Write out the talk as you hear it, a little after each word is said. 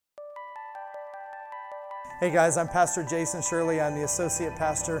Hey guys, I'm Pastor Jason Shirley. I'm the associate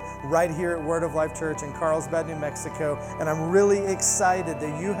pastor right here at Word of Life Church in Carlsbad, New Mexico, and I'm really excited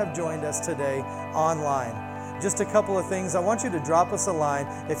that you have joined us today online. Just a couple of things. I want you to drop us a line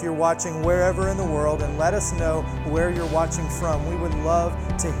if you're watching wherever in the world and let us know where you're watching from. We would love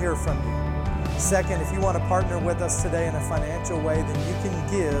to hear from you. Second, if you want to partner with us today in a financial way, then you can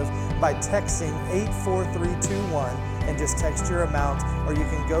give by texting 84321 and just text your amount, or you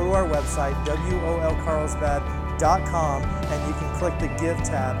can go to our website, wolcarlsbad.com, and you can click the Give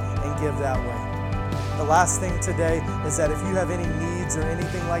tab and give that way. The last thing today is that if you have any needs or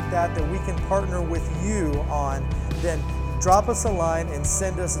anything like that we can partner with you on, then drop us a line and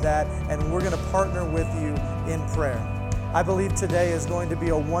send us that, and we're going to partner with you in prayer. I believe today is going to be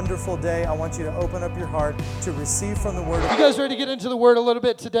a wonderful day. I want you to open up your heart to receive from the Word. You guys ready to get into the Word a little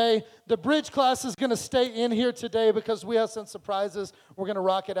bit today? The bridge class is going to stay in here today because we have some surprises. We're going to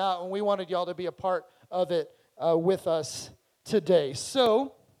rock it out, and we wanted y'all to be a part of it with us today.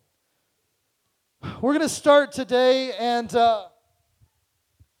 So, we're going to start today, and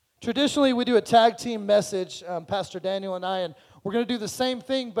traditionally we do a tag team message, Pastor Daniel and I, and we're going to do the same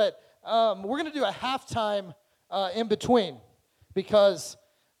thing, but we're going to do a halftime in between, because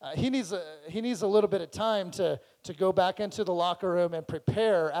he needs a little bit of time to go back into the locker room and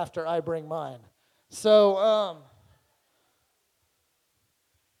prepare after I bring mine. So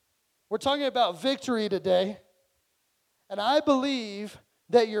we're talking about victory today, and I believe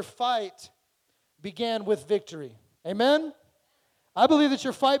that your fight began with victory. Amen? I believe that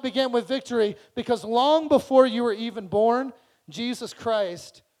your fight began with victory because long before you were even born, Jesus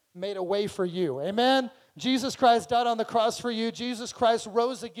Christ made a way for you. Amen? Jesus Christ died on the cross for you. Jesus Christ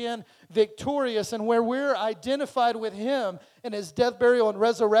rose again victorious. And where we're identified with Him in His death, burial, and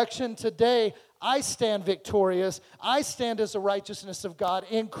resurrection today, I stand victorious. I stand as the righteousness of God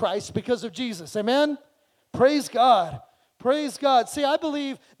in Christ because of Jesus. Amen? Praise God. Praise God. See, I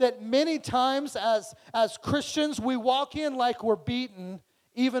believe that many times as Christians, we walk in like we're beaten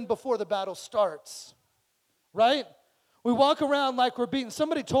even before the battle starts. Right? We walk around like we're beaten.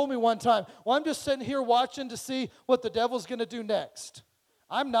 Somebody told me one time, well, I'm just sitting here watching to see what the devil's going to do next.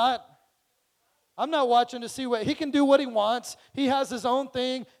 I'm not watching to see he can do what he wants. He has his own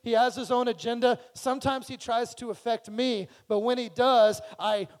thing. He has his own agenda. Sometimes he tries to affect me, but when he does,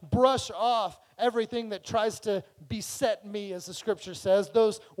 I brush off everything that tries to beset me, as the scripture says,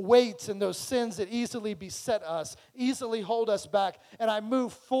 those weights and those sins that easily beset us, easily hold us back, and I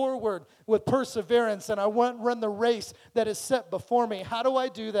move forward with perseverance, and I run the race that is set before me. How do I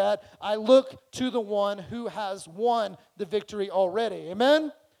do that? I look to the one who has won the victory already.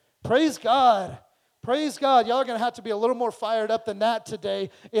 Amen? Praise God. Praise God. Y'all are going to have to be a little more fired up than that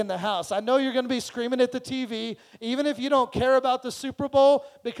today in the house. I know you're going to be screaming at the TV, even if you don't care about the Super Bowl,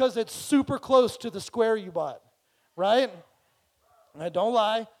 because it's super close to the square you bought, right? Don't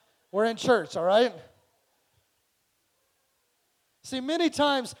lie. We're in church, all right? See, many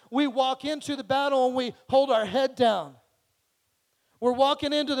times we walk into the battle and we hold our head down. We're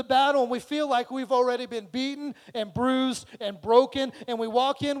walking into the battle and we feel like we've already been beaten and bruised and broken, and we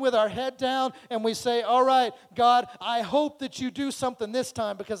walk in with our head down and we say, all right, God, I hope that you do something this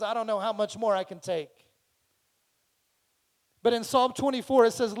time because I don't know how much more I can take. But in Psalm 24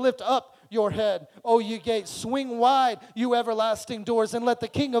 it says, lift up your head, O ye gates, swing wide, you everlasting doors, and let the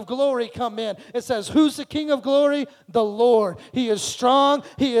King of glory come in. It says, who's the King of glory? The Lord. He is strong,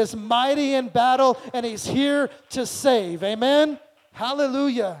 He is mighty in battle, and He's here to save. Amen?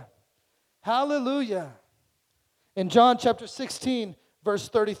 Hallelujah. Hallelujah. In John chapter 16, verse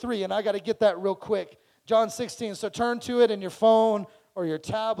 33, and I got to get that real quick. John 16, so turn to it in your phone or your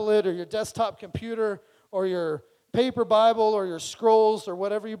tablet or your desktop computer or your paper Bible or your scrolls or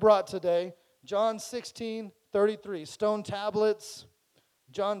whatever you brought today. John 16, 33, stone tablets,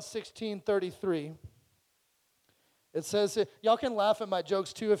 John 16, 33. It says, y'all can laugh at my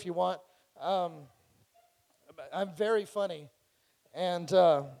jokes too if you want. I'm very funny. And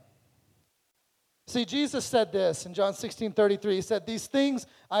see, Jesus said this in John 16:33. He said, these things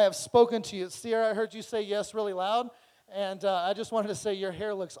I have spoken to you. Sierra, I heard you say yes really loud. And I just wanted to say your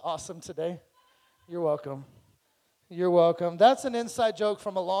hair looks awesome today. You're welcome. You're welcome. That's an inside joke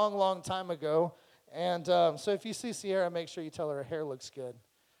from a long, long time ago. And so if you see Sierra, make sure you tell her hair looks good.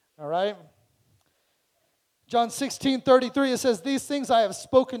 All right? John 16:33, it says, these things I have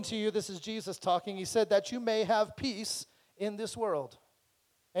spoken to you. This is Jesus talking. He said that you may have peace in this world.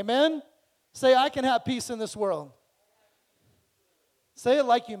 Amen? Say, I can have peace in this world. Say it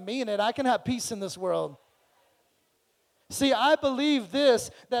like you mean it. I can have peace in this world. See, I believe this,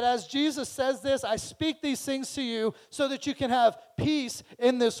 that as Jesus says this, I speak these things to you so that you can have peace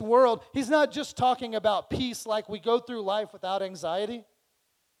in this world. He's not just talking about peace like we go through life without anxiety.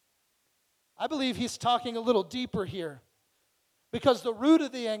 I believe he's talking a little deeper here, because the root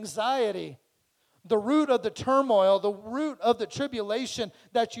of the anxiety, the root of the turmoil, the root of the tribulation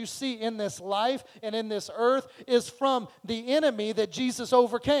that you see in this life and in this earth is from the enemy that Jesus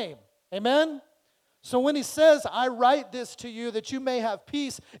overcame. Amen? So when he says, I write this to you that you may have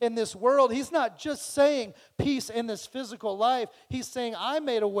peace in this world, he's not just saying peace in this physical life. He's saying, I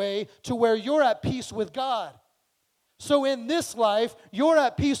made a way to where you're at peace with God. So in this life, you're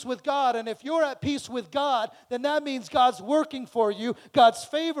at peace with God. And if you're at peace with God, then that means God's working for you. God's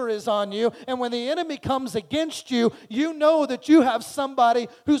favor is on you. And when the enemy comes against you, you know that you have somebody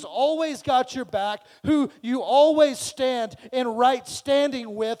who's always got your back, who you always stand in right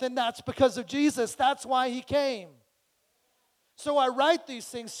standing with. And that's because of Jesus. That's why he came. So I write these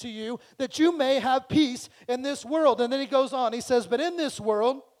things to you that you may have peace in this world. And then he goes on. He says, but in this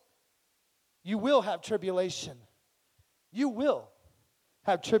world, you will have tribulation. You will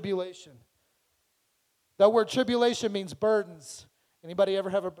have tribulation. That word tribulation means burdens. Anybody ever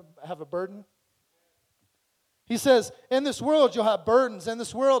have a burden? He says, in this world you'll have burdens. In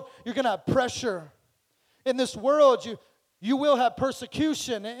this world you're going to have pressure. In this world you will have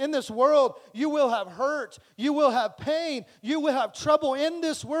persecution. In this world, you will have hurt. You will have pain. You will have trouble in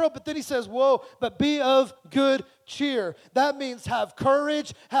this world. But then he says, whoa, but be of good cheer. That means have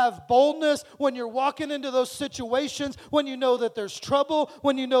courage, have boldness when you're walking into those situations, when you know that there's trouble,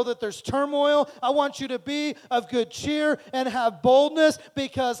 when you know that there's turmoil. I want you to be of good cheer and have boldness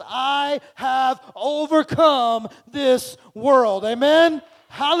because I have overcome this world. Amen?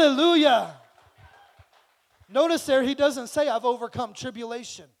 Hallelujah. Notice there, he doesn't say, I've overcome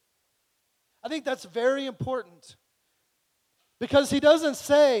tribulation. I think that's very important. Because he doesn't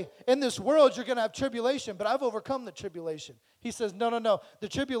say, in this world you're going to have tribulation, but I've overcome the tribulation. He says, no. The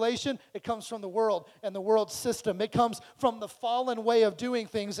tribulation, it comes from the world and the world system. It comes from the fallen way of doing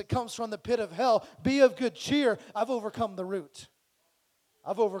things. It comes from the pit of hell. Be of good cheer. I've overcome the root.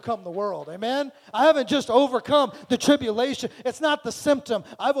 I've overcome the world. Amen? I haven't just overcome the tribulation. It's not the symptom.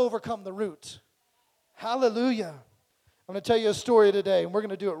 I've overcome the root. Hallelujah. I'm going to tell you a story today, and we're going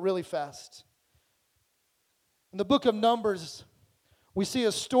to do it really fast. In the book of Numbers, we see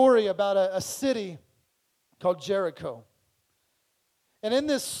a story about a city called Jericho. And in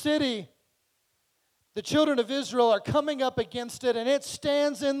this city, the children of Israel are coming up against it, and it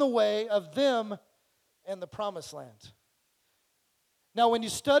stands in the way of them and the promised land. Now, when you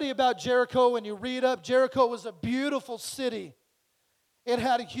study about Jericho and you read up, Jericho was a beautiful city. It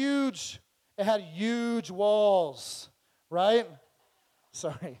had huge walls, right?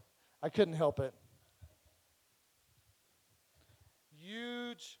 Sorry, I couldn't help it.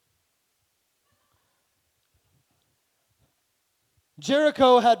 Huge.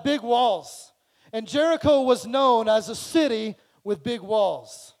 Jericho had big walls, and Jericho was known as a city with big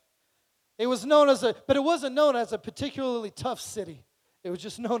walls. It was known but it wasn't known as a particularly tough city. It was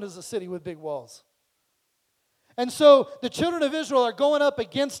just known as a city with big walls. And so the children of Israel are going up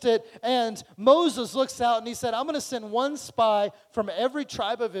against it, and Moses looks out and he said, I'm going to send one spy from every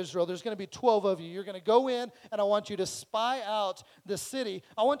tribe of Israel. There's going to be 12 of you. You're going to go in, and I want you to spy out the city.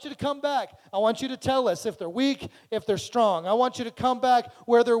 I want you to come back. I want you to tell us if they're weak, if they're strong. I want you to come back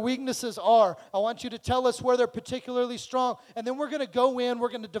where their weaknesses are. I want you to tell us where they're particularly strong. And then we're going to go in, we're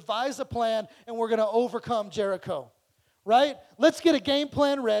going to devise a plan, and we're going to overcome Jericho. Right? Let's get a game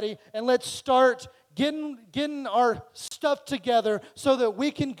plan ready, and let's start getting our stuff together so that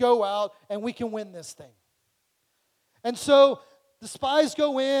we can go out and we can win this thing. And so the spies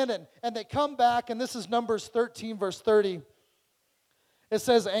go in and they come back, and this is Numbers 13, verse 30. It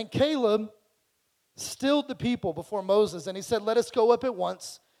says, and Caleb stilled the people before Moses, and he said, let us go up at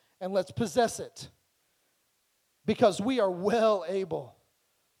once and let's possess it, because we are well able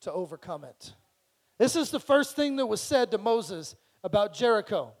to overcome it. This is the first thing that was said to Moses about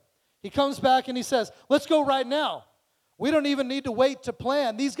Jericho. He comes back and he says, let's go right now. We don't even need to wait to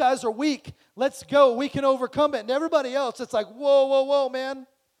plan. These guys are weak. Let's go. We can overcome it. And everybody else, it's like, whoa, man.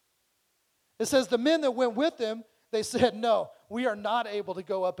 It says the men that went with him, they said, no, we are not able to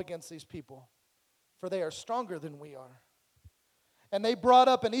go up against these people, for they are stronger than we are. And they brought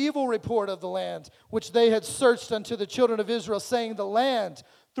up an evil report of the land, which they had searched unto the children of Israel, saying, the land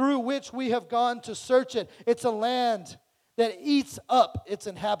through which we have gone to search it, it's a land that eats up its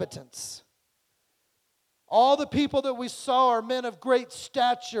inhabitants. All the people that we saw are men of great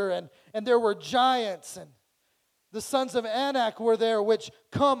stature, and there were giants, and the sons of Anak were there, which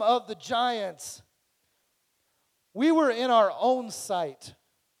come of the giants. We were in our own sight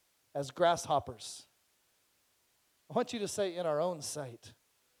as grasshoppers. I want you to say, in our own sight.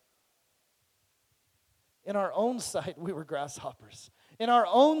 In our own sight, we were grasshoppers. In our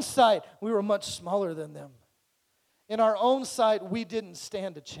own sight, we were much smaller than them. In our own sight, we didn't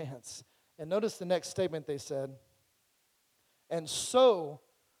stand a chance. And notice the next statement they said, and so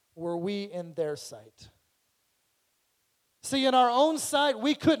were we in their sight. See, in our own sight,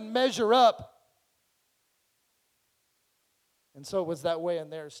 we couldn't measure up. And so it was that way in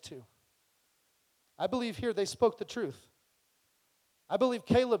theirs too. I believe here they spoke the truth. I believe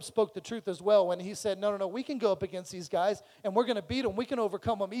Caleb spoke the truth as well when he said, no, we can go up against these guys and we're going to beat them. We can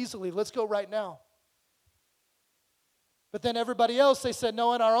overcome them easily. Let's go right now. But then everybody else, they said,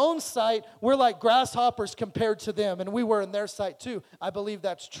 no, in our own sight, we're like grasshoppers compared to them. And we were in their sight too. I believe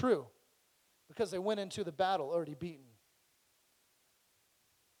that's true because they went into the battle already beaten.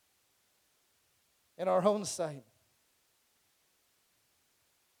 In our own sight.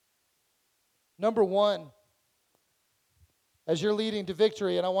 Number one, as you're leading to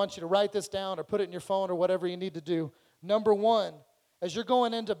victory, and I want you to write this down or put it in your phone or whatever you need to do. Number one, as you're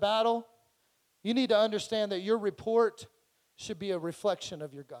going into battle, you need to understand that your report should be a reflection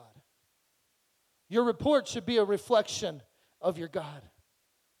of your God. Your report should be a reflection of your God.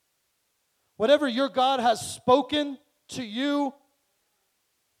 Whatever your God has spoken to you,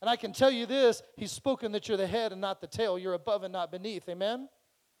 and I can tell you this, He's spoken that you're the head and not the tail. You're above and not beneath. Amen?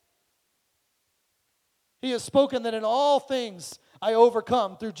 He has spoken that in all things I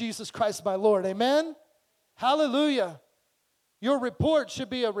overcome through Jesus Christ my Lord. Amen? Hallelujah. Your report should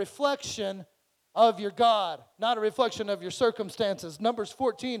be a reflection of your God, not a reflection of your circumstances. Numbers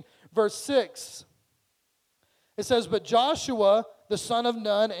 14, verse 6. It says, but Joshua, the son of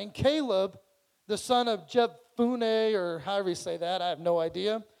Nun, and Caleb, the son of Jephunneh, or however you say that, I have no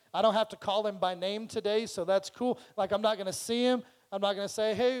idea. I don't have to call him by name today, so that's cool. Like, I'm not going to see him. I'm not going to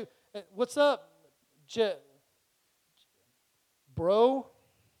say, hey, what's up? Bro,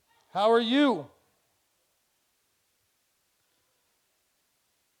 how are you?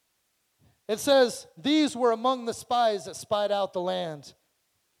 It says, these were among the spies that spied out the land.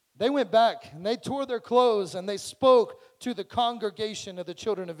 They went back and they tore their clothes and they spoke to the congregation of the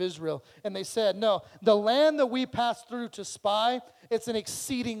children of Israel. And they said, no, the land that we passed through to spy, it's an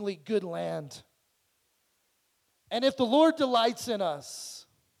exceedingly good land. And if the Lord delights in us,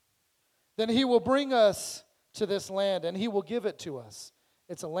 then He will bring us to this land, and He will give it to us.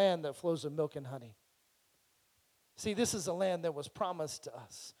 It's a land that flows with milk and honey. See, this is a land that was promised to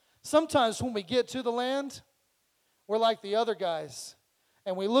us. Sometimes when we get to the land, we're like the other guys,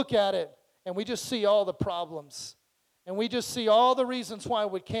 and we look at it, and we just see all the problems, and we just see all the reasons why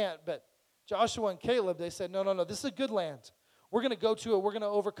we can't. But Joshua and Caleb, they said, no, this is a good land. We're going to go to it. We're going to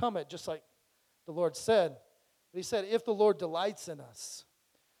overcome it, just like the Lord said. But He said, if the Lord delights in us.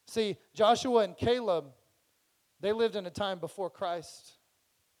 See, Joshua and Caleb, they lived in a time before Christ.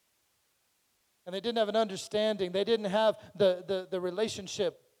 And they didn't have an understanding. They didn't have the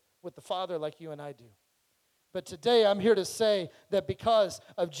relationship with the Father like you and I do. But today I'm here to say that because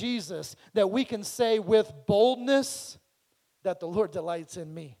of Jesus, that we can say with boldness that the Lord delights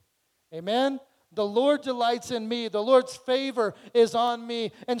in me. Amen? The Lord delights in me. The Lord's favor is on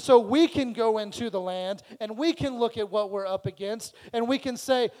me. And so we can go into the land and we can look at what we're up against and we can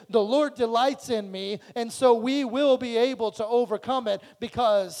say, the Lord delights in me. And so we will be able to overcome it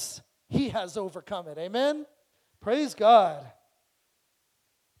because He has overcome it. Amen? Praise God.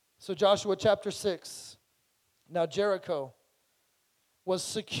 So Joshua chapter 6. Now Jericho was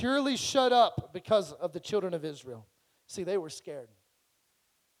securely shut up because of the children of Israel. See, they were scared.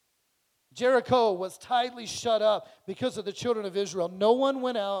 Jericho was tightly shut up because of the children of Israel. No one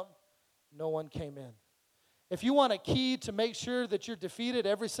went out, no one came in. If you want a key to make sure that you're defeated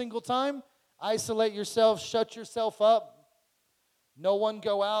every single time, isolate yourself, shut yourself up. No one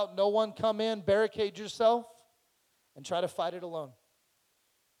go out, no one come in, barricade yourself, and try to fight it alone.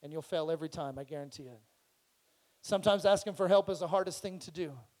 And you'll fail every time, I guarantee it. Sometimes asking for help is the hardest thing to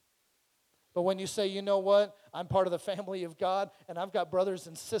do. But when you say, you know what, I'm part of the family of God, and I've got brothers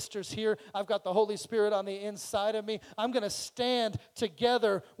and sisters here, I've got the Holy Spirit on the inside of me, I'm going to stand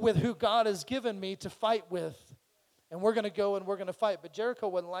together with who God has given me to fight with. And we're going to go and we're going to fight. But Jericho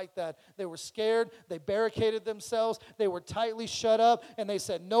wasn't like that. They were scared. They barricaded themselves. They were tightly shut up. And they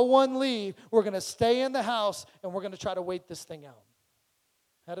said, no one leave. We're going to stay in the house, and we're going to try to wait this thing out.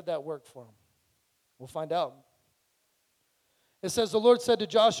 How did that work for them? We'll find out. It says, the Lord said to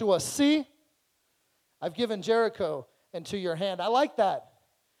Joshua, see, I've given Jericho into your hand. I like that.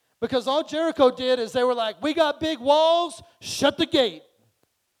 Because all Jericho did is they were like, we got big walls, shut the gate.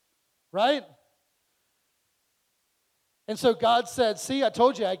 Right? And so God said, see, I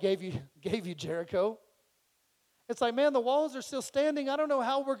told you I gave you Jericho. It's like, man, the walls are still standing. I don't know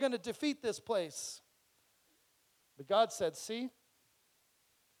how we're going to defeat this place. But God said, see,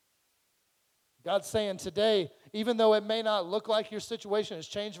 God's saying today, even though it may not look like your situation has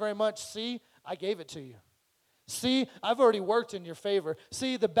changed very much, see, I gave it to you. See, I've already worked in your favor.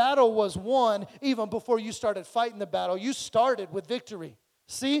 See, the battle was won even before you started fighting the battle. You started with victory.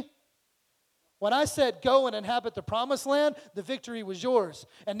 See? When I said go and inhabit the promised land, the victory was yours.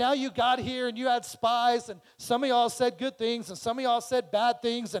 And now you got here and you had spies, and some of y'all said good things and some of y'all said bad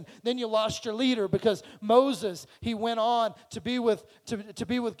things, and then you lost your leader because Moses, he went on to be with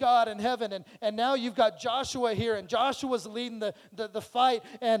God in heaven. And now you've got Joshua here, and Joshua's leading the fight,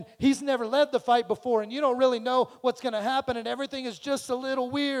 and he's never led the fight before, and you don't really know what's going to happen, and everything is just a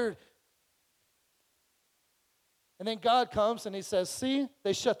little weird. And then God comes and he says, see,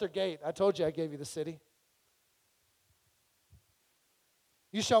 they shut their gate. I told you I gave you the city.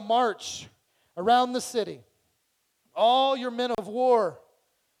 You shall march around the city. All your men of war,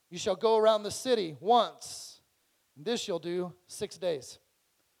 you shall go around the city once. And this you'll do 6 days.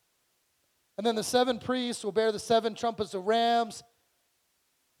 And then the 7 priests will bear the 7 trumpets of rams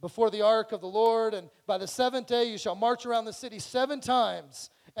before the ark of the Lord. And by the 7th day you shall march around the city 7 times.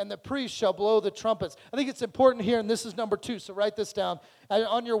 And the priest shall blow the trumpets. I think it's important here, and this is number 2, so write this down.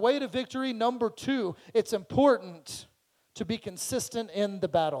 On your way to victory, number 2, it's important to be consistent in the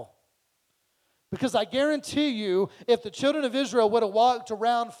battle. Because I guarantee you, if the children of Israel would have walked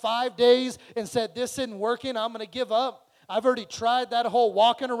around 5 days and said, this isn't working, I'm going to give up. I've already tried that whole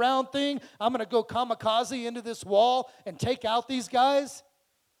walking around thing. I'm going to go kamikaze into this wall and take out these guys.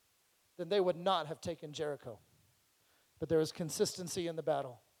 Then they would not have taken Jericho. But there was consistency in the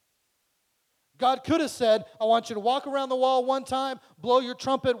battle. God could have said, I want you to walk around the wall one time, blow your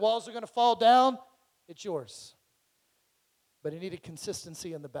trumpet, walls are going to fall down. It's yours. But he needed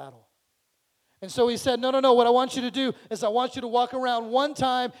consistency in the battle. And so he said, no, what I want you to do is I want you to walk around one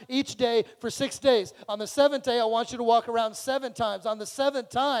time each day for 6 days. On the 7th day, I want you to walk around 7 times. On the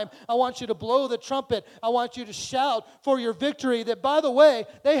 7th time, I want you to blow the trumpet. I want you to shout for your victory that, by the way,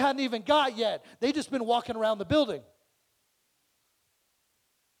 they hadn't even got yet. They just been walking around the building.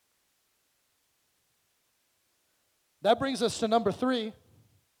 That brings us to number 3.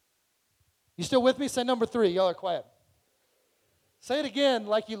 You still with me? Say number 3. Y'all are quiet. Say it again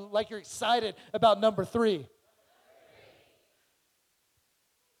like you're excited about number 3.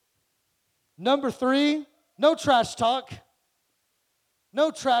 Number 3, no trash talk.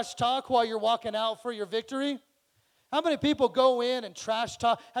 No trash talk while you're walking out for your victory. How many people go in and trash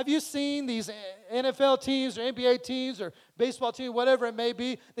talk? Have you seen these NFL teams or NBA teams or baseball teams, whatever it may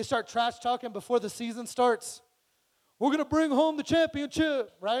be, they start trash talking before the season starts? We're going to bring home the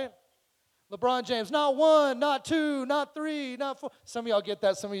championship, right? LeBron James, not 1, not 2, not 3, not 4. Some of y'all get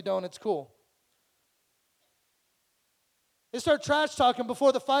that, some of you don't. It's cool. They start trash talking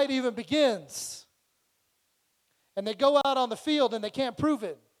before the fight even begins. And they go out on the field and they can't prove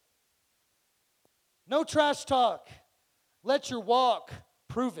it. No trash talk. Let your walk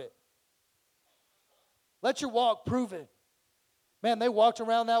prove it. Let your walk prove it. Man, they walked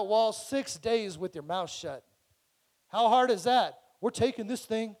around that wall 6 days with their mouth shut. How hard is that? We're taking this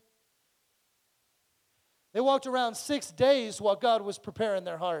thing. They walked around 6 days while God was preparing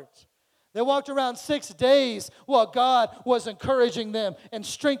their hearts. They walked around 6 days while God was encouraging them and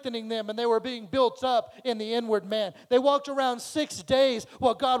strengthening them, and they were being built up in the inward man. They walked around 6 days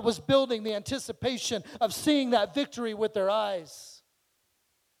while God was building the anticipation of seeing that victory with their eyes,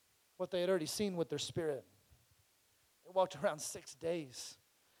 what they had already seen with their spirit. They walked around 6 days,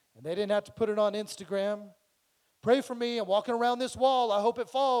 and they didn't have to put it on Instagram. Pray for me. I'm walking around this wall. I hope it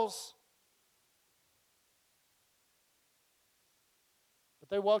falls.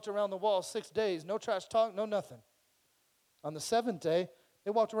 But they walked around the wall 6 days. No trash talk, no nothing. On the 7th day, they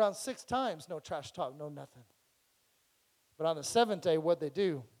walked around 6 times. No trash talk, no nothing. But on the 7th day, what'd they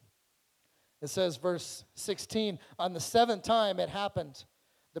do? It says, verse 16, on the 7th time it happened.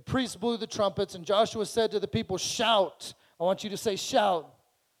 The priests blew the trumpets, and Joshua said to the people, shout. I want you to say shout.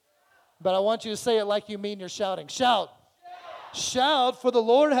 But I want you to say it like you mean you're shouting. Shout. Shout, for the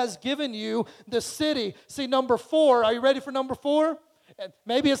Lord has given you the city. See, number 4. Are you ready for number 4? And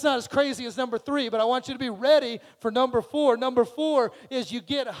maybe it's not as crazy as number 3, but I want you to be ready for number 4. Number 4 is you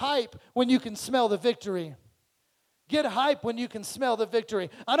get hype when you can smell the victory. Get hype when you can smell the victory.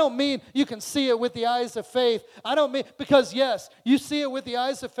 I don't mean you can see it with the eyes of faith. I don't mean, because yes, you see it with the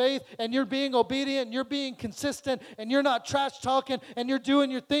eyes of faith and you're being obedient and you're being consistent and you're not trash talking and you're doing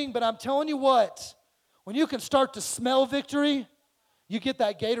your thing. But I'm telling you what, when you can start to smell victory, you get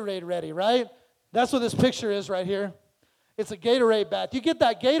that Gatorade ready, right? That's what this picture is right here. It's a Gatorade bath. You get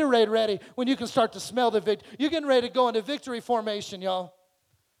that Gatorade ready when you can start to smell the victory. You're getting ready to go into victory formation, y'all.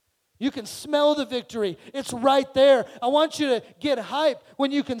 You can smell the victory. It's right there. I want you to get hype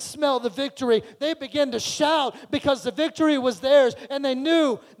when you can smell the victory. They began to shout because the victory was theirs, and they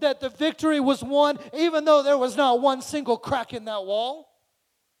knew that the victory was won, even though there was not one single crack in that wall.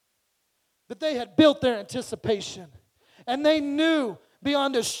 But they had built their anticipation, and they knew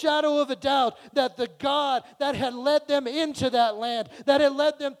beyond a shadow of a doubt that the God that had led them into that land, that had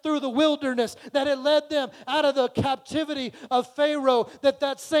led them through the wilderness, that had led them out of the captivity of Pharaoh,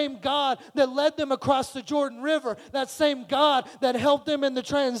 that same God that led them across the Jordan River, that same God that helped them in the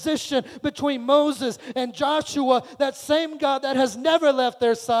transition between Moses and Joshua, that same God that has never left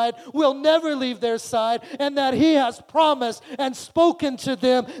their side, will never leave their side, and that He has promised and spoken to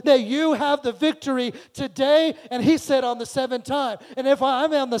them that you have the victory today. And He said on the seventh time. And if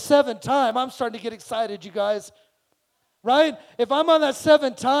I'm on the seventh time, I'm starting to get excited, you guys. Right? If I'm on that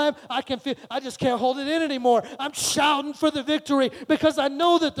seventh time, I just can't hold it in anymore. I'm shouting for the victory because I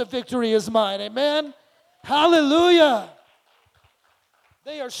know that the victory is mine. Amen? Hallelujah.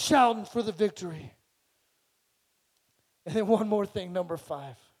 They are shouting for the victory. And then one more thing, number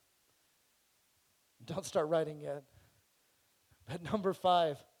 5. Don't start writing yet. But number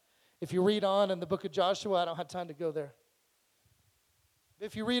 5, if you read on in the book of Joshua, I don't have time to go there.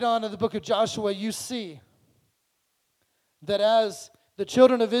 If you read on in the book of Joshua, you see that as the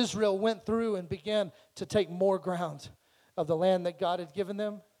children of Israel went through and began to take more ground of the land that God had given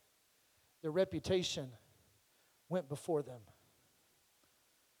them, their reputation went before them.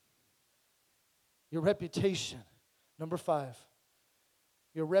 Your reputation, number 5,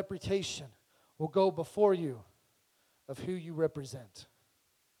 your reputation will go before you of who you represent.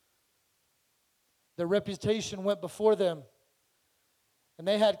 Their reputation went before them. And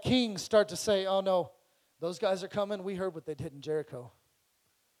they had kings start to say, oh no, those guys are coming. We heard what they did in Jericho.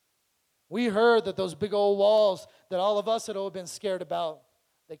 We heard that those big old walls that all of us had all been scared about,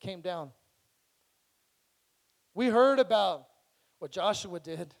 they came down. We heard about what Joshua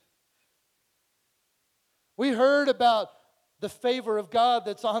did. We heard about the favor of God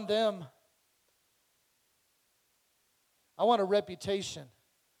that's on them. I want a reputation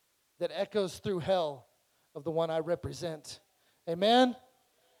that echoes through hell of the one I represent. Amen?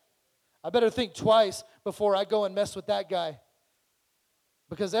 I better think twice before I go and mess with that guy.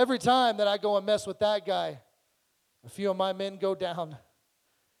 Because every time that I go and mess with that guy, a few of my men go down.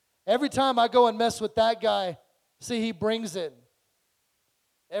 Every time I go and mess with that guy, see, he brings it.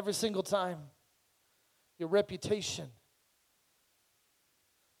 Every single time. Your reputation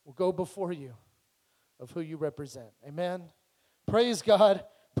will go before you of who you represent. Amen? Praise God.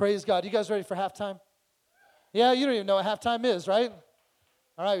 Praise God. You guys ready for halftime? Yeah, you don't even know what halftime is, right?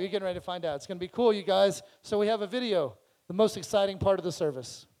 All right, you're getting ready to find out. It's going to be cool, you guys. So we have a video, the most exciting part of the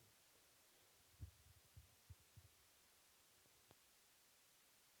service.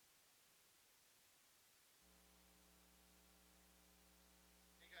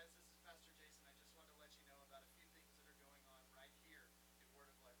 Hey guys, this is Pastor Jason. I just wanted to let you know about a few things that are going on right here at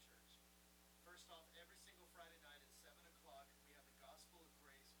Word of Life Church. First off, every single Friday night at 7 o'clock, we have the Gospel of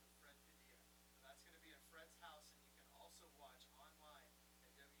Grace with Fred Padilla. So that's going to be at Fred's house, and you can also watch online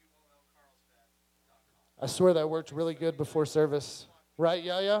at wolcarlsbad.com. I swear that worked really good before service. Right,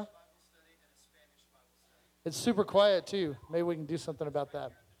 Yaya? It's super quiet, too. Maybe we can do something about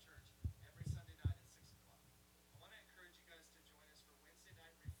that.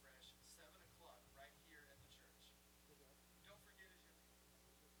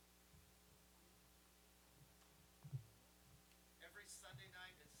 Sunday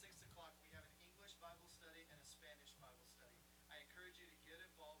night at 6 o'clock, we have an English Bible study and a Spanish Bible study. I encourage you to get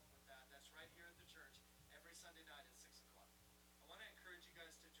involved with that. That's right here at the church every Sunday night at 6 o'clock. I want to encourage you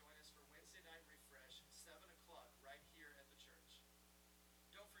guys to join us for Wednesday night refresh, 7 o'clock, right here at the church.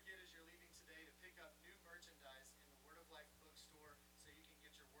 Don't forget as you're leaving today to pick up new merchandise in the Word of Life bookstore so you can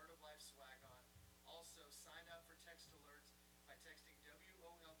get your Word of Life swag on. Also, sign up for text alerts by texting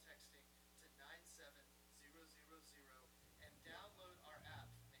WOL texting to 97000 and download our app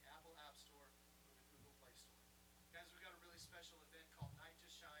from the Apple App Store or the Google Play Store. Guys, we've got a really special event called Night to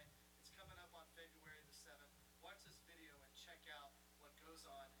Shine. It's coming up on February the 7th. Watch this video and check out what goes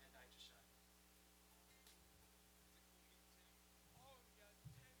on at Night to Shine.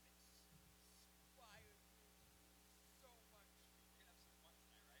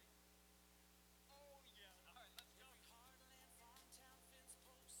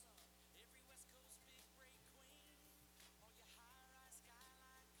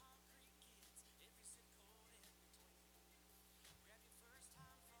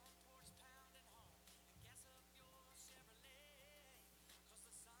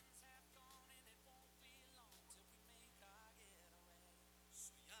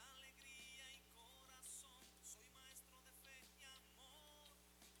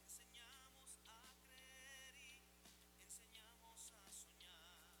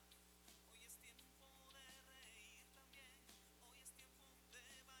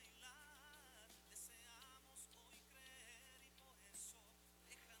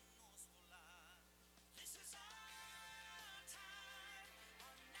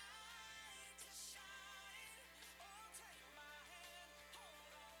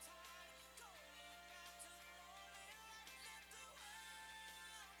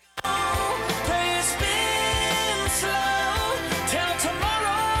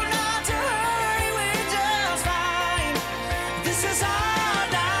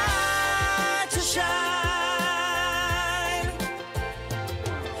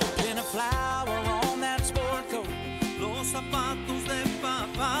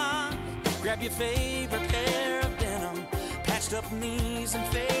 Grab your favorite pair of denim, patched up knees and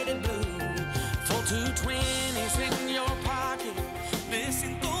faded blue. Full 220s in your pocket. Me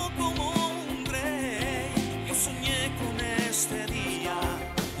siento como hombre. Yo soñé con este día.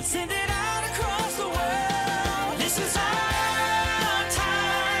 Send it out across the world. This is our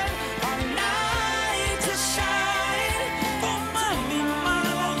time, our night to shine. Toma mi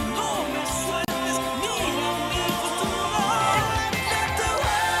mano, no me sueltes, mira mi futuro. Let the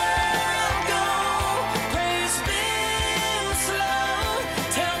world go, play spin slow.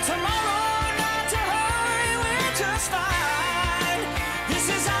 Tell tomorrow not to hurry, we're just fine. This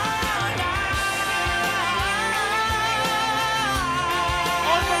is our night.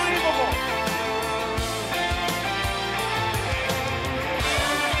 Unbelievable.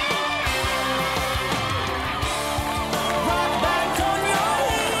 Rock back on your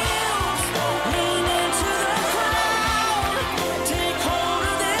heels, lean into the crowd. Take hold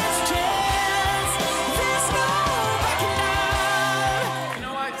of this chance, there's no backing down. You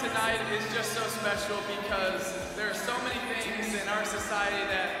know why tonight is just so special? Because there are so many things in our society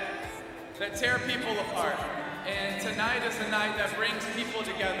that tear people apart. And tonight is a night that brings people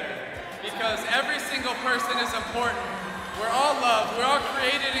together. Because every single person is important. We're all loved. We're all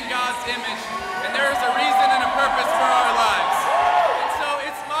created in God's image. And there is a reason and a purpose for our lives. And so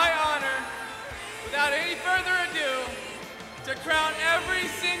it's my honor, without any further ado, to crown every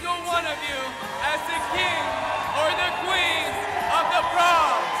single one of you as the king or the queen of the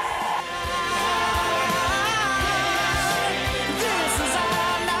prom. This is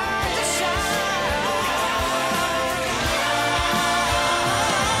our night to shine.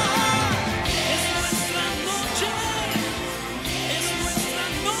 Es nuestra noche. Es nuestra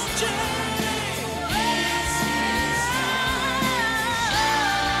noche.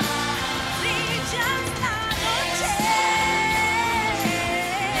 Brilla esta noche.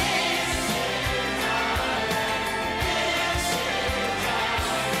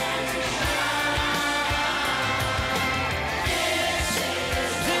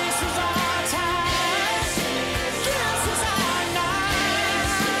 This is our time. This is our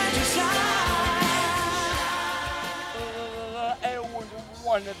night to shine. It was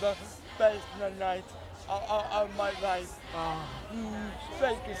one of the best nights of my life.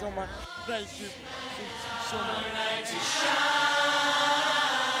 Thank you so much. Thank you so much.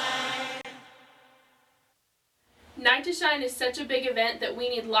 Night to Shine is such a big event that we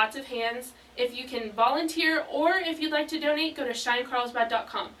need lots of hands. If you can volunteer or if you'd like to donate, go to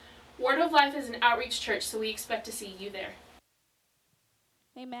shinecarlsbad.com. Word of Life is an outreach church, so we expect to see you there.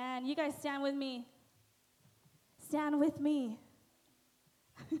 Amen. You guys stand with me. Stand with me.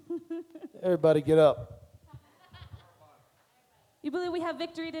 Everybody get up. You believe we have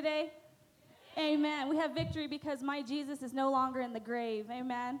victory today? Amen. We have victory because my Jesus is no longer in the grave.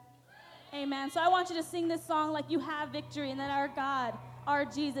 Amen. Amen. So I want you to sing this song like you have victory and that our God, our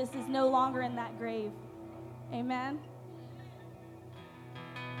Jesus, is no longer in that grave. Amen.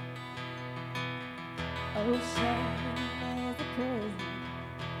 Oh, shame is a prison,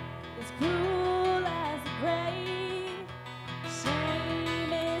 as cruel as the grave.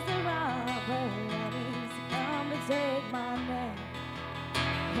 Shame is a robber, and he's come to take my name.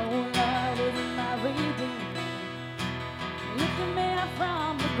 Oh, love is my redeemer, lifting me up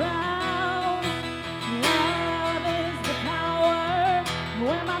from the ground. Love is the power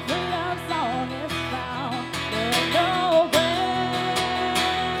where my freedom song is found. There's no grave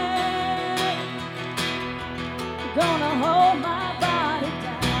gonna hold my body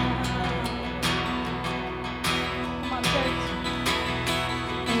down.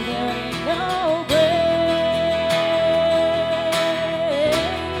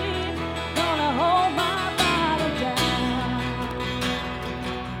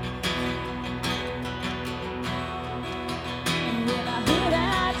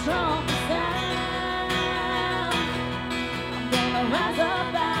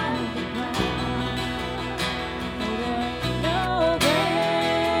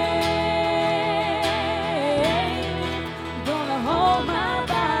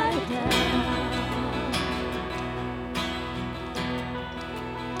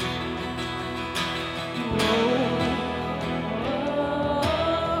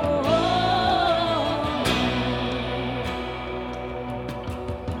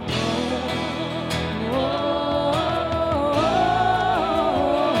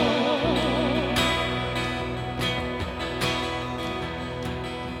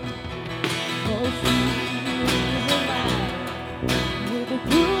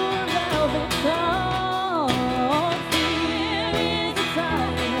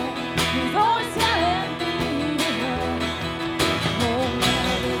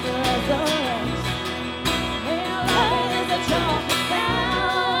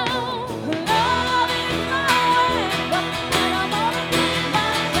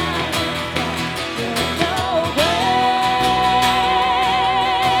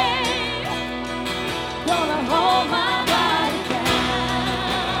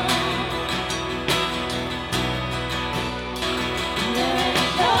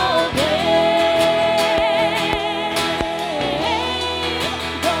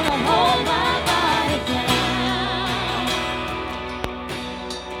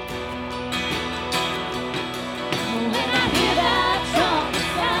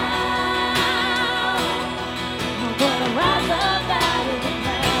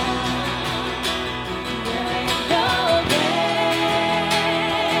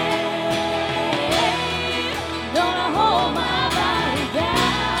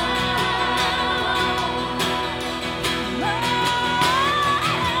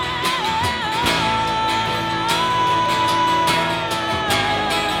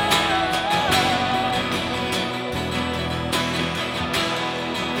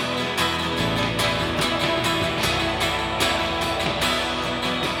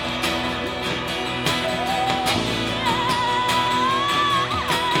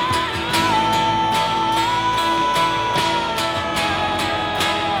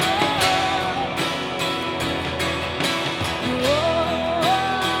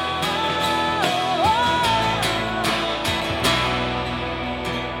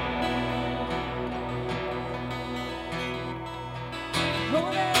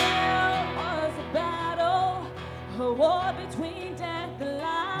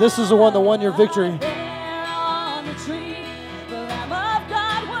 This is the one that won your victory. There on the tree, the Lamb of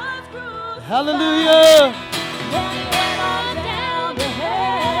God was crucified. Hallelujah. Then he went on down to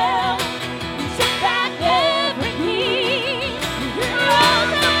hell. He took back every knee. He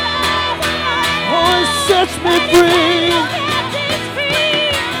rose up as a lion. Oh, it sets me free. Your captives free.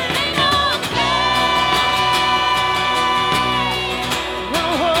 Ain't no pain. No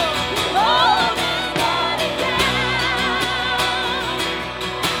hope. Hold his body down.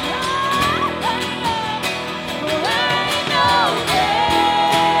 There ain't no pain.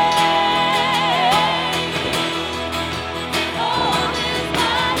 Hold his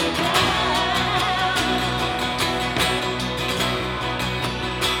body down.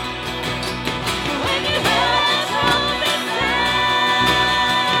 When you heard the trumpet sound,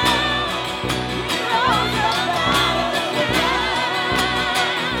 he rose up out of the ground.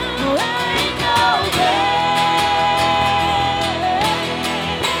 There ain't no pain.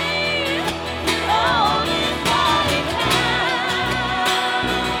 Hold his body down.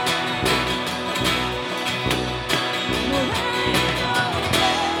 There ain't no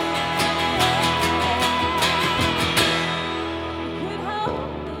pain. Could hold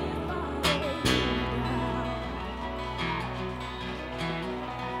his body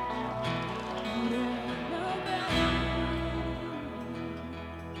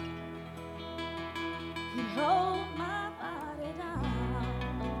hold my body down.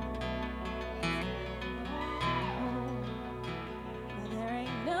 There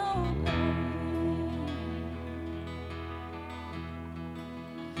ain't no pain.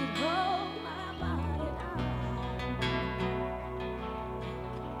 Could hold my body down.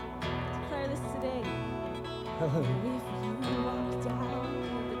 Declare this today. If you walked out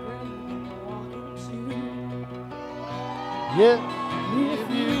of the grave and walk into, Yeah.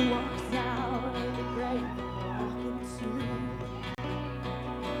 if you walked out of the grave and walk into,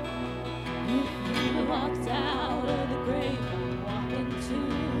 if you walked out of the grave and walk into,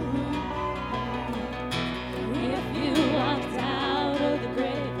 if you walked out of the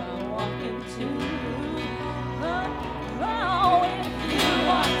grave and walk into, oh, if you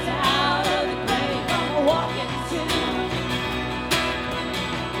walked out of the grave and walk into,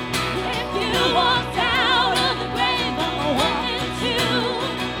 if you walked out of the grave and walk into,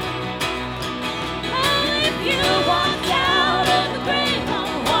 oh, if you walked out of the grave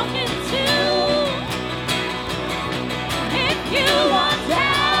and walk into, if you walked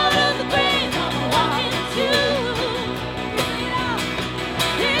out of the grave and walk into,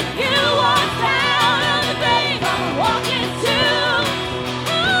 if you walked out of the grave and walk into,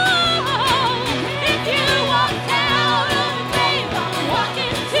 oh, if you walked out of the grave and walk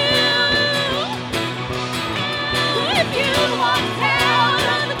into, if you walked out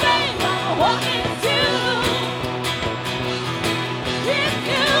of the grave and walk into, if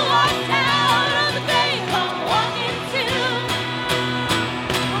you walked out of the grave and walk into,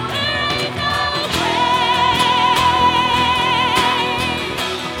 there ain't no pain.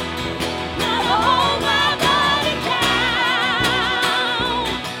 Gonna hold my body down.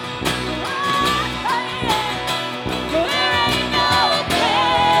 There ain't no pain.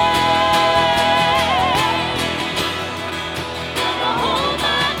 Gonna hold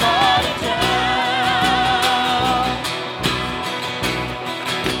my body down.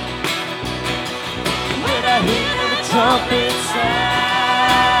 When I hear the trumpet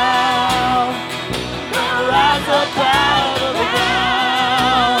sound, gonna rise up out of the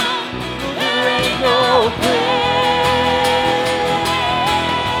ground. There ain't no pain.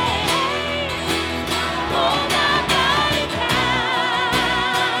 Hold my body down.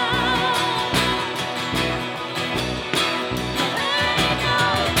 There ain't no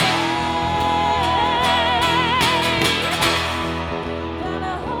pain.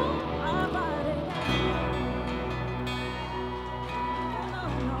 Gonna hold my body down.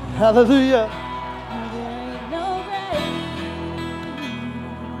 Hallelujah. There ain't no grave.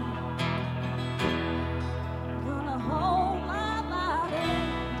 Gonna hold my body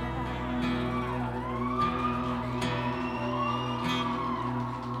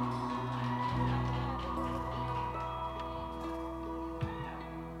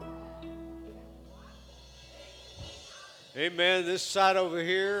Amen. This side over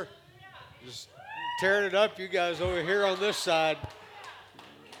here, just tearing it up. You guys over here on this side.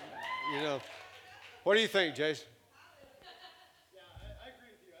 You know, what do you think, Jason? Yeah, I agree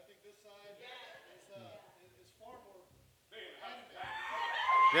with you. I think this side is far more.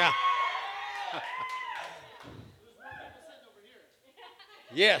 Yeah.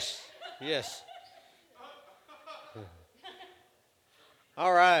 Yes. Yes.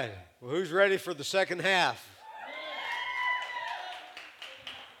 All right. Well, who's ready for the second half?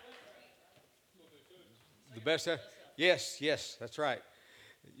 The best half? Yes, that's right.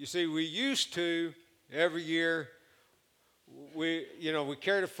 You see, we used to, every year, we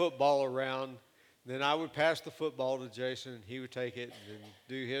carried a football around. Then I would pass the football to Jason, and he would take it and then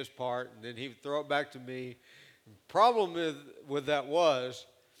do his part, and then he would throw it back to me. The problem with that was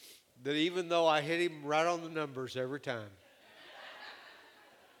that even though I hit him right on the numbers every time,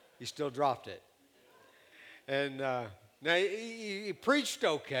 he still dropped it. And now he preached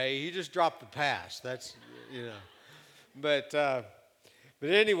okay. He just dropped the pass. That's, But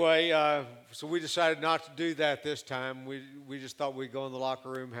anyway, so we decided not to do that this time. We just thought we'd go in the locker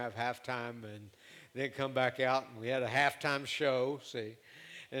room, have halftime, and then come back out, and we had a halftime show, see.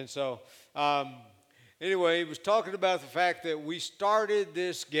 And so, anyway, he was talking about the fact that we started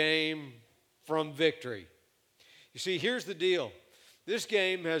this game from victory. You see, here's the deal. This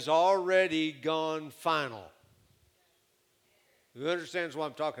game has already gone final. Who understands what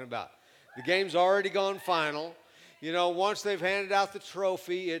I'm talking about? The game's already gone final. Once they've handed out the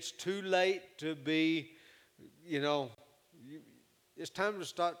trophy, it's too late to be, it's time to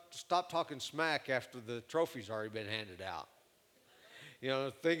stop talking smack after the trophy's already been handed out.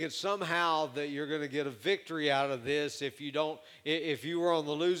 Thinking somehow that you're going to get a victory out of this if you were on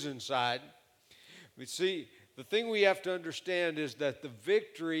the losing side. But see, the thing we have to understand is that the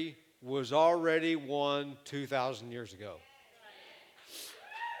victory was already won 2,000 years ago.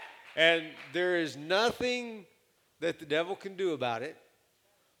 And there is nothing that the devil can do about it,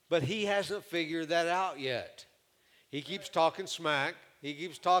 but he hasn't figured that out yet. He keeps talking smack. He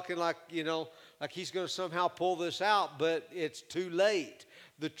keeps talking like he's going to somehow pull this out, but it's too late.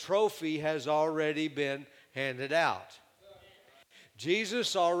 The trophy has already been handed out.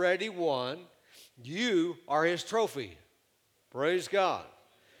 Jesus already won. You are his trophy. Praise God.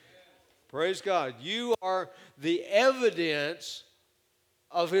 Praise God. You are the evidence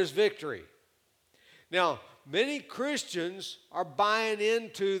of his victory. Now, many Christians are buying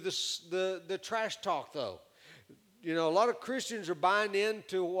into the trash talk, though. A lot of Christians are buying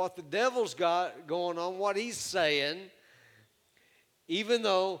into what the devil's got going on, what he's saying, even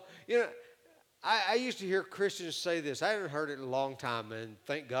though, I used to hear Christians say this. I haven't heard it in a long time, and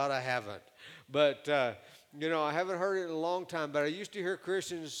thank God I haven't. But, I haven't heard it in a long time, but I used to hear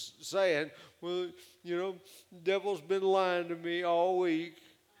Christians saying, well, the devil's been lying to me all week.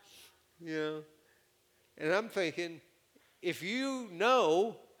 And I'm thinking, if you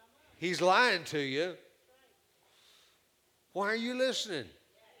know he's lying to you, why are you listening?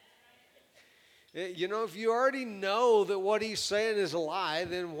 If you already know that what he's saying is a lie,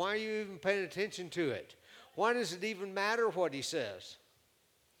 then why are you even paying attention to it? Why does it even matter what he says?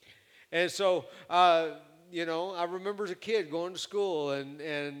 And so, I remember as a kid going to school,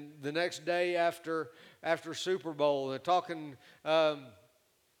 and the next day after Super Bowl, and talking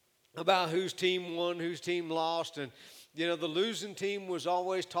about whose team won, whose team lost, and the losing team was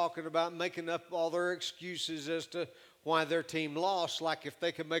always talking about making up all their excuses as to why their team lost. Like if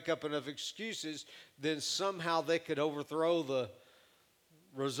they could make up enough excuses, then somehow they could overthrow the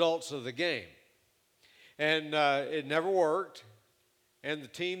results of the game. And it never worked. And the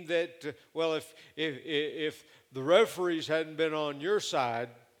team that, if the referees hadn't been on your side,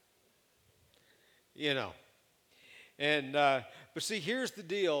 And but see, here's the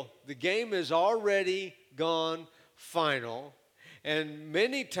deal: the game has already gone final, and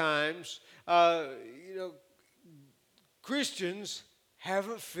many times, Christians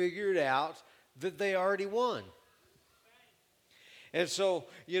haven't figured out that they already won. And so,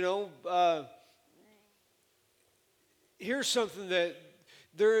 here's something that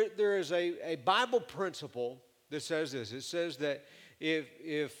there is a Bible principle that says this. It says that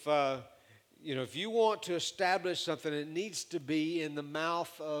if you want to establish something, it needs to be in the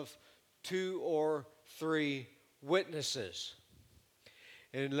mouth of 2 or 3 witnesses.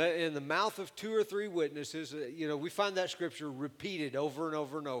 And in the mouth of 2 or 3 witnesses, we find that scripture repeated over and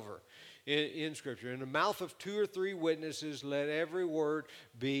over and over in Scripture. In the mouth of 2 or 3 witnesses, let every word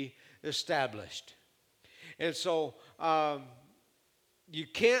be established. And so you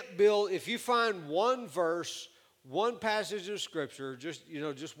can't build, if you find one verse, one passage of Scripture,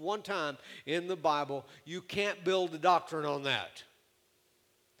 just one time in the Bible, you can't build a doctrine on that.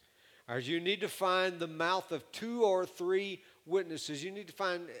 Or you need to find the mouth of 2 or 3 witnesses. You need to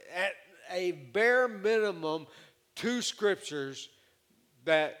find at a bare minimum 2 scriptures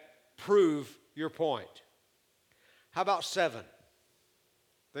that prove your point. How about 7?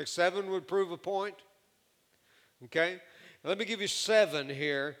 Think 7 would prove a point? Okay? Let me give you 7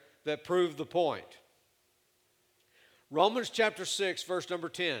 here that prove the point. Romans chapter 6, verse number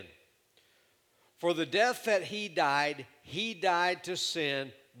 10. For the death that he died to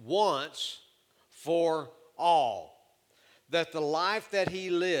sin once for all. That the life that he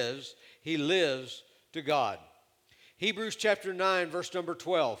lives to God. Hebrews chapter 9, verse number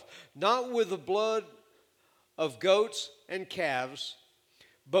 12. Not with the blood of goats and calves,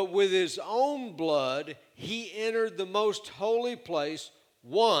 but with his own blood he entered the most holy place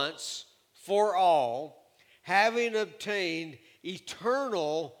once for all, having obtained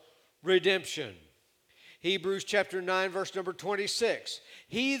eternal redemption. Hebrews chapter 9, verse number 26.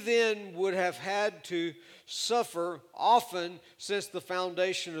 He then would have had to suffer often since the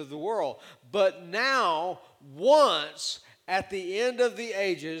foundation of the world. But now, once at the end of the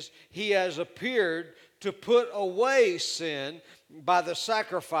ages, he has appeared to put away sin by the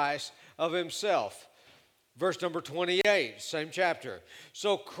sacrifice of himself. Verse number 28, same chapter.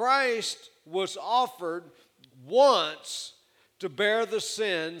 So Christ was offered once to bear the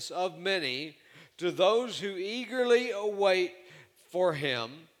sins of many. To those who eagerly await for him,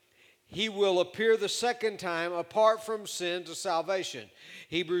 he will appear the second time apart from sin to salvation.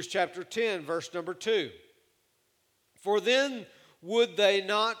 Hebrews chapter 10, verse number 2. For then would they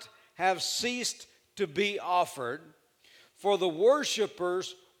not have ceased to be offered, for the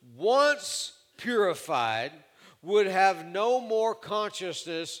worshipers, once purified, would have no more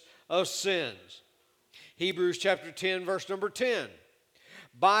consciousness of sins. Hebrews chapter 10, verse number 10.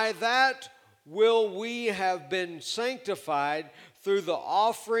 By that will we have been sanctified through the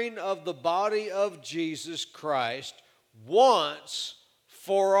offering of the body of Jesus Christ once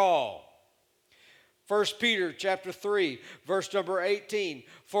for all. 1 Peter chapter 3, verse number 18.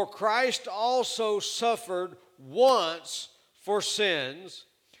 For Christ also suffered once for sins,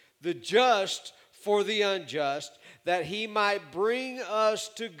 the just for the unjust, that he might bring us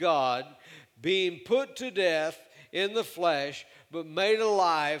to God, being put to death in the flesh, but made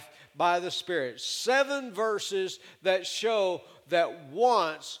alive by the Spirit. 7 verses that show that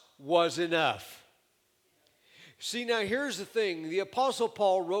once was enough. See, now here's the thing. The Apostle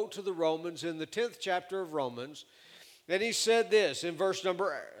Paul wrote to the Romans in the 10th chapter of Romans, and he said this in verse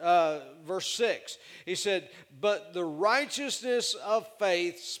 6. He said, but the righteousness of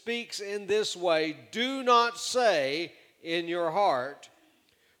faith speaks in this way, do not say in your heart,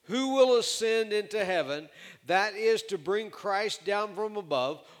 who will ascend into heaven, that is to bring Christ down from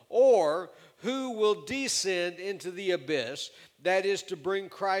above, or who will descend into the abyss, that is to bring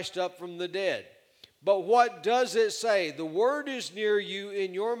Christ up from the dead. But what does it say? The word is near you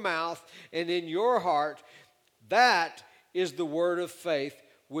in your mouth and in your heart. That is the word of faith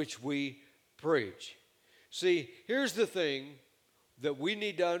which we preach. See, here's the thing that we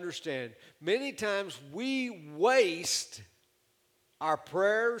need to understand. Many times we waste our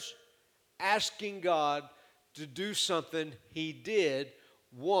prayers asking God to do something he did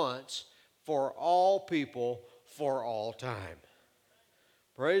once for all people for all time.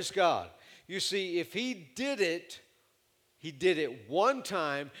 Praise God. You see, if he did it one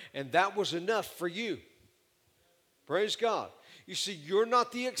time, and that was enough for you. Praise God. You see, you're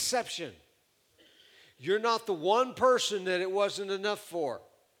not the exception. You're not the one person that it wasn't enough for.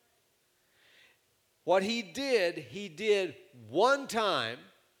 What he did one time.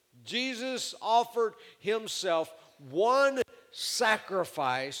 Jesus offered himself one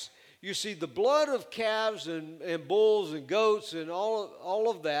sacrifice. You see, the blood of calves and bulls and goats and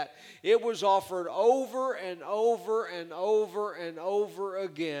all of that, it was offered over and over and over and over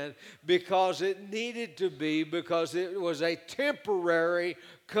again because it needed to be, because it was a temporary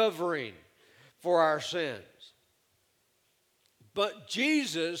covering for our sins. But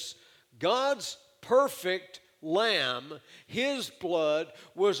Jesus, God's perfect Lamb, his blood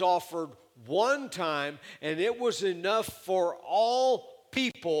was offered one time, and it was enough for all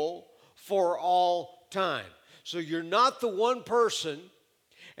people for all time. So you're not the one person,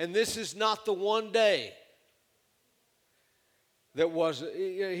 and this is not the one day that was,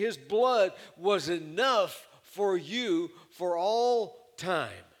 his blood was enough for you for all time.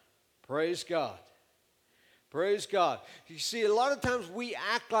 Praise God. Praise God. You see, a lot of times we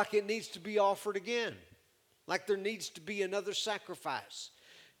act like it needs to be offered again. Like there needs to be another sacrifice.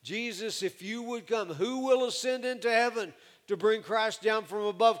 Jesus, if you would come, who will ascend into heaven to bring Christ down from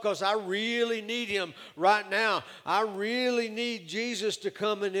above? Because I really need him right now. I really need Jesus to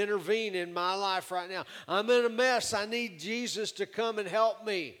come and intervene in my life right now. I'm in a mess. I need Jesus to come and help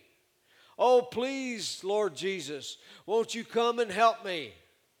me. Oh, please, Lord Jesus, won't you come and help me?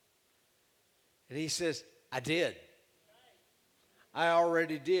 And he says, I did. I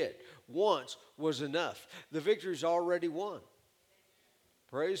already did. Once was enough. The victory's already won.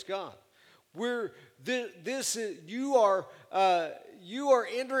 Praise God. You are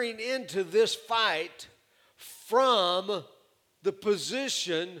entering into this fight from the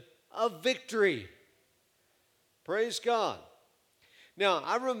position of victory. Praise God. Now,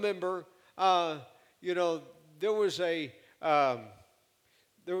 I remember, there was there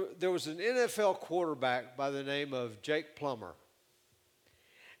was an NFL quarterback by the name of Jake Plummer.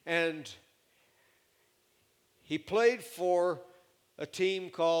 And he played for a team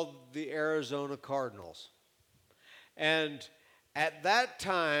called the Arizona Cardinals. And at that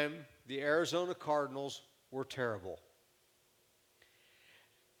time, the Arizona Cardinals were terrible.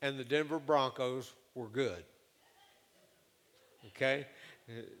 And the Denver Broncos were good. Okay?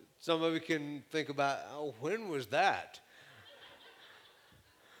 Some of you can think about, oh, when was that?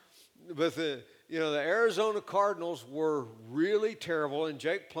 But the Arizona Cardinals were really terrible, and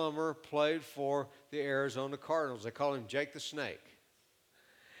Jake Plummer played for the Arizona Cardinals. They call him Jake the Snake.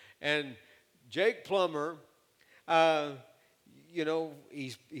 And Jake Plummer,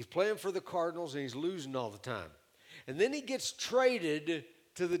 he's playing for the Cardinals, and he's losing all the time. And then he gets traded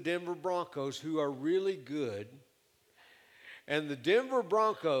to the Denver Broncos, who are really good. And the Denver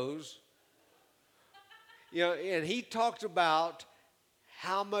Broncos, and he talked about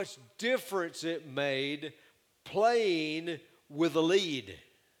how much difference it made playing with a lead.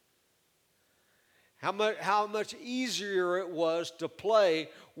 How much easier it was to play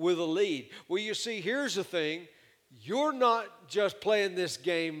with a lead. Well, you see, here's the thing. You're not just playing this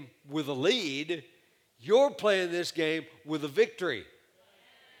game with a lead. You're playing this game with a victory.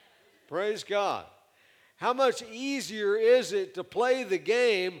 Praise God. How much easier is it to play the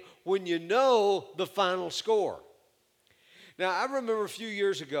game when you know the final score? Now, I remember a few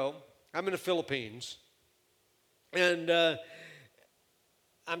years ago, I'm in the Philippines, and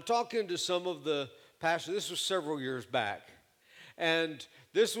I'm talking to some of the pastors. This was several years back, and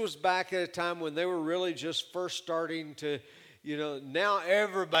this was back at a time when they were really just first starting to, now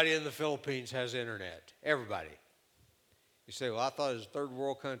everybody in the Philippines has internet. Everybody. You say, well, I thought it was a third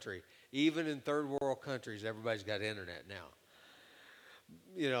world country. Even in third world countries, everybody's got internet now.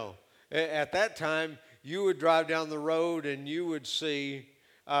 At that time, you would drive down the road and you would see,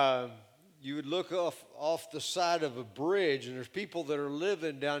 you would look off the side of a bridge, and there's people that are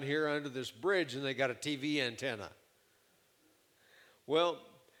living down here under this bridge, and they got a TV antenna. Well,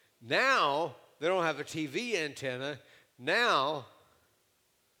 now they don't have a TV antenna. Now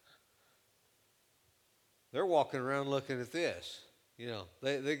they're walking around looking at this.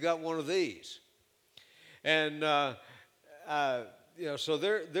 They got one of these. And, so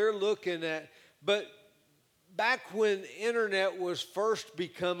they're looking at, but back when internet was first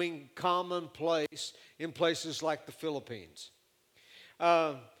becoming commonplace in places like the Philippines,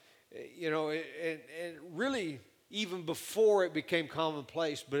 and really even before it became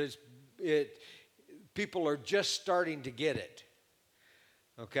commonplace, but people are just starting to get it.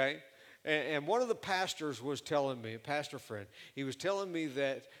 Okay? And one of the pastors was telling me, a pastor friend, he was telling me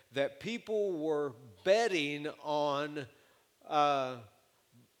that people were betting on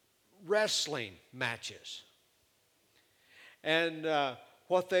wrestling matches. And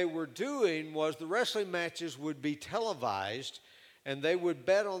what they were doing was the wrestling matches would be televised, and they would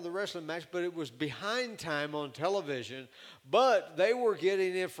bet on the wrestling match, but it was behind time on television. But they were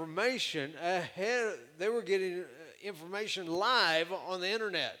getting information ahead. They were getting information live on the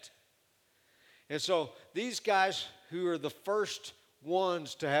internet. And so these guys who are the first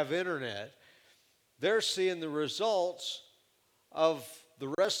ones to have internet, they're seeing the results of the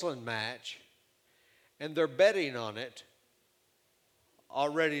wrestling match, and they're betting on it,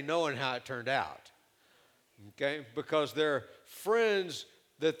 already knowing how it turned out. Okay? Because their friends,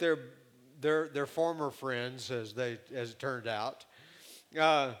 that they're former friends, as it turned out,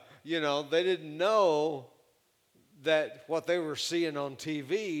 they didn't know that what they were seeing on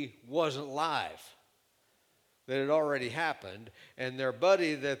TV wasn't live, that it already happened, and their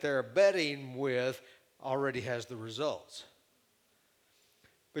buddy that they're betting with already has the results.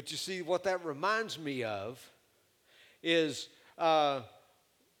 But you see, what that reminds me of is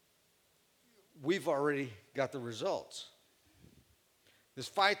we've already got the results. This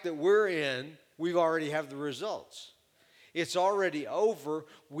fight that we're in, we've already have the results. It's already over.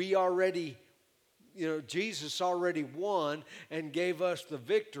 We already, Jesus already won and gave us the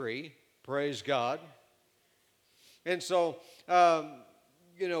victory. Praise God. And so,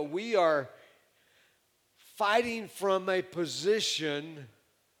 we are fighting from a position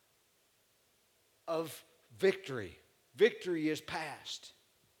of victory. Victory is past.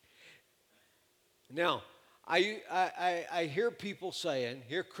 Now, I hear people saying,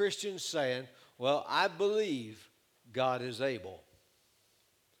 hear Christians saying, well, I believe God is able.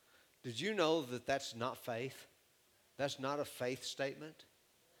 Did you know that that's not faith? That's not a faith statement.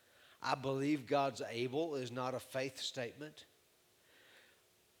 I believe God's able is not a faith statement.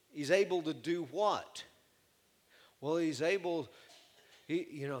 He's able to do what? Well, he's able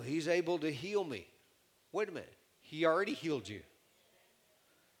to heal me. Wait a minute. He already healed you.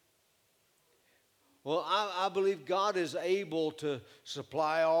 Well, I believe God is able to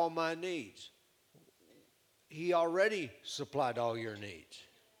supply all my needs. He already supplied all your needs.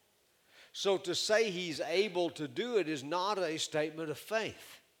 So to say he's able to do it is not a statement of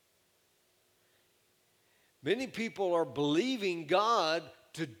faith. Many people are believing God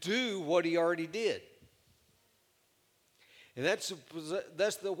to do what he already did. And that's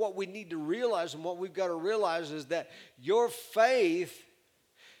what we need to realize, and what we've got to realize is that your faith,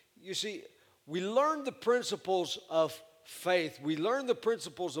 you see, we learn the principles of faith. We learn the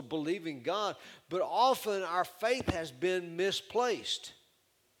principles of believing God, but often our faith has been misplaced.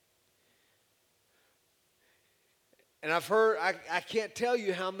 And I can't tell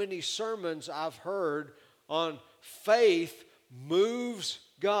you how many sermons I've heard on faith moves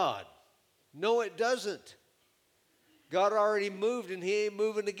God. No, it doesn't. God already moved and he ain't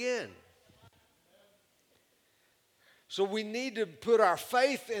moving again. So we need to put our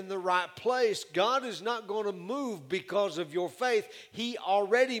faith in the right place. God is not going to move because of your faith. He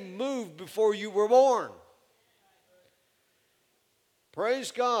already moved before you were born.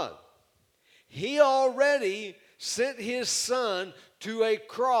 Praise God. He already sent his son to a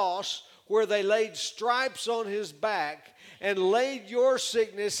cross where they laid stripes on his back and laid your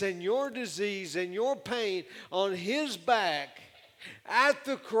sickness and your disease and your pain on his back at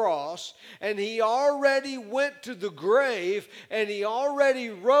the cross, and he already went to the grave and he already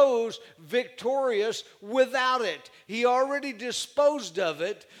rose victorious without it. He already disposed of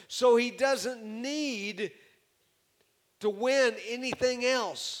it, so he doesn't need to win anything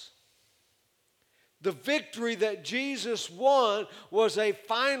else. The victory that Jesus won was a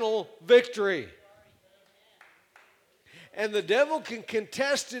final victory. And the devil can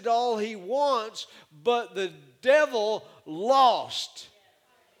contest it all he wants, but the devil lost.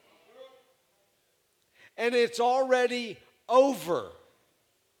 And it's already over.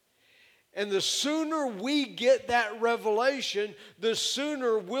 And the sooner we get that revelation, the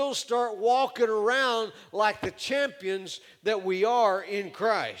sooner we'll start walking around like the champions that we are in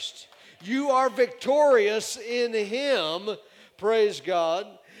Christ. You are victorious in him, praise God.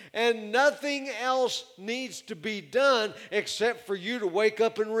 And nothing else needs to be done except for you to wake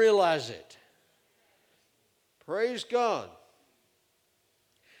up and realize it. Praise God.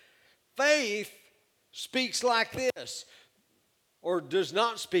 Faith speaks like this, or does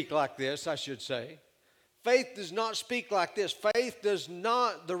not speak like this, I should say. Faith does not speak like this. Faith does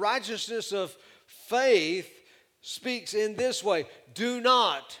not, the righteousness of faith speaks in this way. Do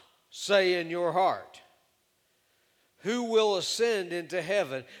not say in your heart, who will ascend into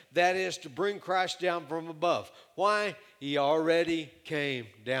heaven? That is to bring Christ down from above. Why? He already came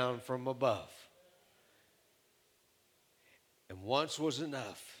down from above. And once was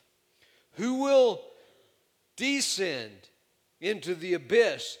enough. Who will descend into the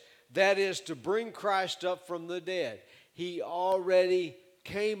abyss? That is to bring Christ up from the dead. He already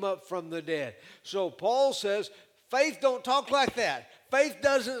came up from the dead. So Paul says, faith don't talk like that. Faith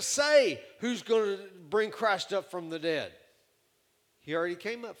doesn't say who's going to bring Christ up from the dead. He already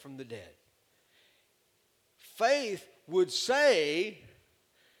came up from the dead. Faith would say,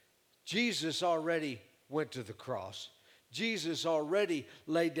 Jesus already went to the cross. Jesus already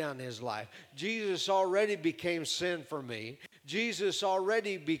laid down his life. Jesus already became sin for me. Jesus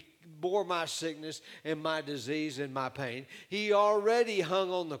already bore my sickness and my disease and my pain. He already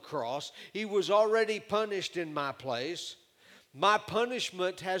hung on the cross. He was already punished in my place. My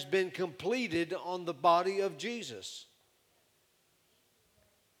punishment has been completed on the body of Jesus.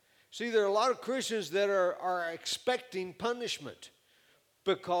 See, there are a lot of Christians that are expecting punishment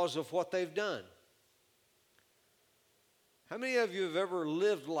because of what they've done. How many of you have ever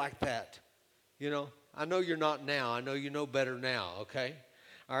lived like that? You know, I know you're not now. I know you know better now, okay?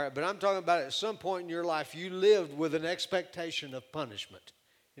 All right, but I'm talking about at some point in your life, you lived with an expectation of punishment.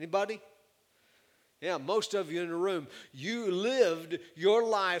 Anybody? Yeah, most of you in the room, you lived your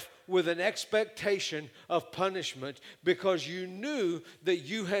life with an expectation of punishment because you knew that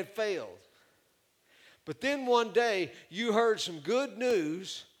you had failed. But then one day, you heard some good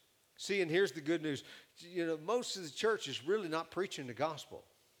news. See, and here's the good news. You know, most of the church is really not preaching the gospel.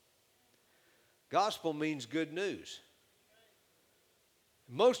 Gospel means good news.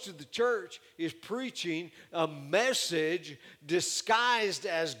 Most of the church is preaching a message disguised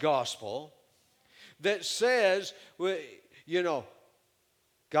as gospel that says, well, you know,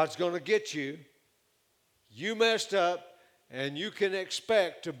 God's going to get you. You messed up, and you can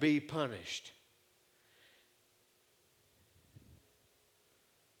expect to be punished.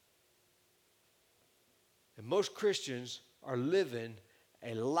 And most Christians are living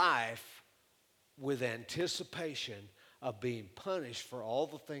a life with anticipation of being punished for all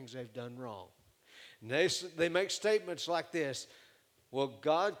the things they've done wrong. And they make statements like this: well,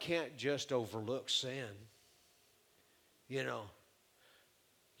 God can't just overlook sin. You know,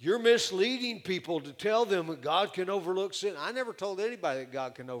 you're misleading people to tell them that God can overlook sin. I never told anybody that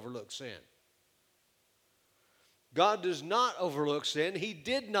God can overlook sin. God does not overlook sin. He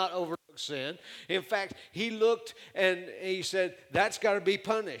did not overlook sin. In fact, he looked and he said, that's got to be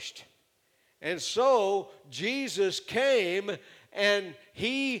punished. And so Jesus came and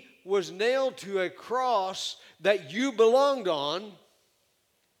he was nailed to a cross that you belonged on.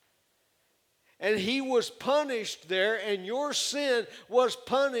 And he was punished there, and your sin was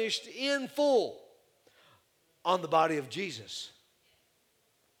punished in full on the body of Jesus.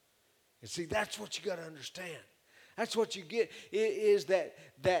 And see, that's what you got to understand. That's what you get, is that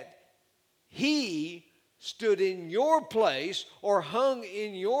he stood in your place or hung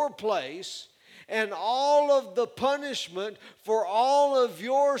in your place, and all of the punishment for all of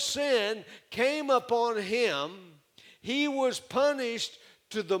your sin came upon him. He was punished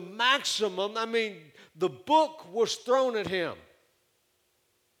to the maximum. I mean, the book was thrown at him.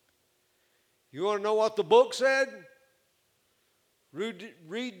 You want to know what the book said? Read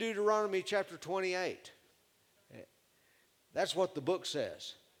Deuteronomy chapter 28. That's what the book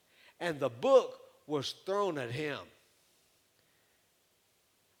says. And the book was thrown at him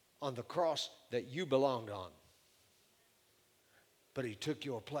on the cross that you belonged on. But he took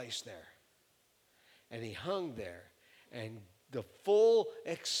your place there. And he hung there. And the full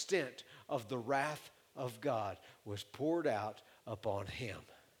extent of the wrath of God was poured out upon him.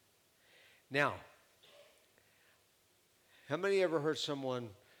 Now, how many ever heard some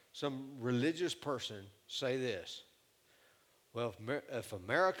religious person say this? Well, if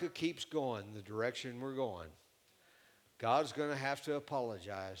America keeps going the direction we're going, God's going to have to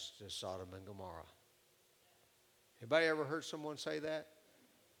apologize to Sodom and Gomorrah. Anybody ever heard someone say that?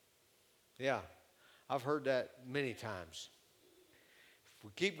 Yeah, I've heard that many times. If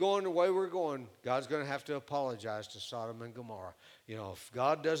we keep going the way we're going, God's going to have to apologize to Sodom and Gomorrah. You know, if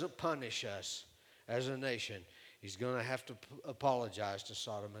God doesn't punish us as a nation, he's going to have to apologize to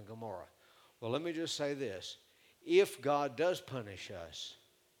Sodom and Gomorrah. Well, let me just say this. If God does punish us,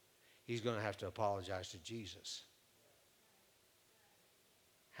 he's going to have to apologize to Jesus.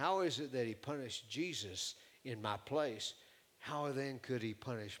 How is it that he punished Jesus in my place? How then could he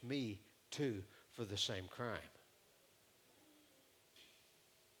punish me too for the same crime?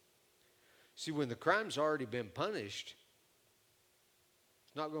 See, when the crime's already been punished,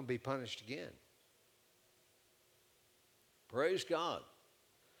 it's not going to be punished again. Praise God.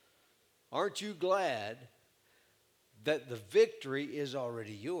 Aren't you glad that the victory is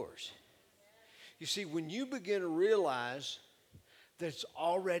already yours? You see, when you begin to realize that it's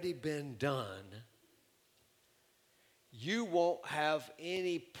already been done, you won't have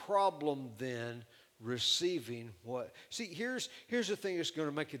any problem then receiving what. See, here's the thing that's going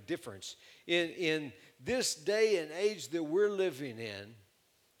to make a difference. In this day and age that we're living in,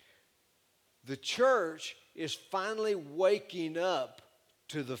 the church is finally waking up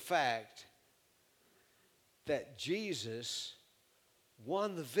to the fact that Jesus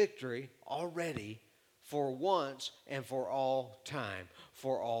won the victory already for once and for all time,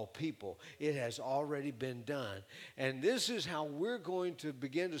 for all people. It has already been done. And this is how we're going to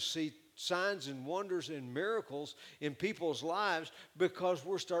begin to see signs and wonders and miracles in people's lives, because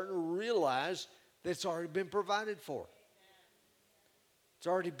we're starting to realize that it's already been provided for. It's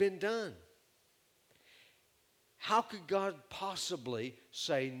already been done. How could God possibly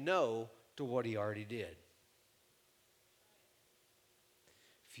say no to what he already did?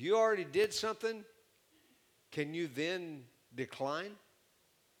 If you already did something, can you then decline?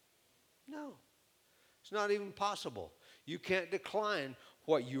 No. It's not even possible. You can't decline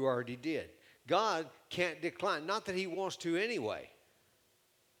what you already did. God can't decline. Not that he wants to anyway.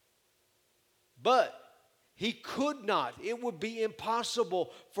 But he could not. It would be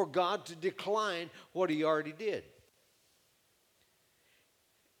impossible for God to decline what he already did.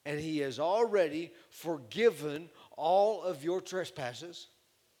 And he has already forgiven all of your trespasses.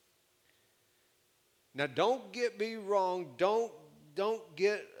 Now, don't get me wrong. Don't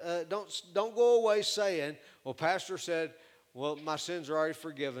go away saying, well, pastor said, well, my sins are already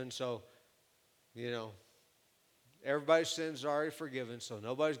forgiven, so, everybody's sins are already forgiven, so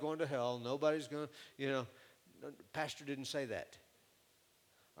nobody's going to hell, nobody's going to, pastor didn't say that.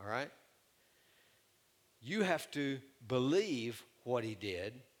 All right? You have to believe what he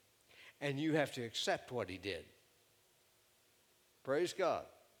did, and you have to accept what he did. Praise God.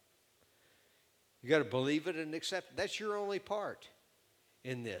 You got to believe it and accept it. That's your only part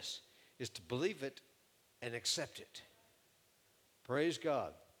in this, is to believe it and accept it. Praise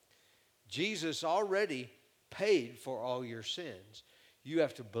God. Jesus already paid for all your sins. You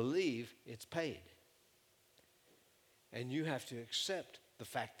have to believe it's paid. And you have to accept the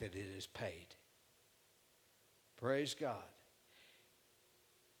fact that it is paid. Praise God.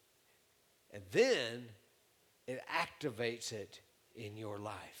 And then it activates it in your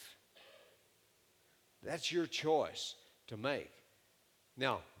life. That's your choice to make.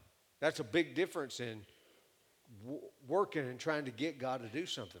 Now, that's a big difference in working and trying to get God to do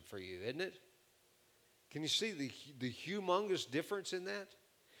something for you, isn't it? Can you see the humongous difference in that?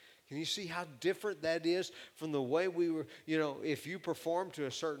 Can you see how different that is from the way we were, if you perform to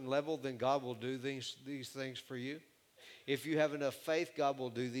a certain level, then God will do these things for you. If you have enough faith, God will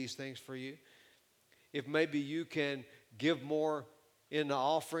do these things for you. If maybe you can give more in the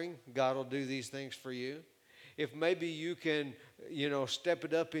offering, God will do these things for you. If maybe you can, step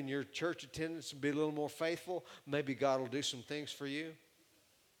it up in your church attendance and be a little more faithful, maybe God will do some things for you.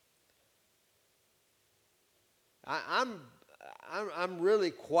 I'm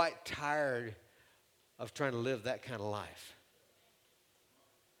really quite tired of trying to live that kind of life.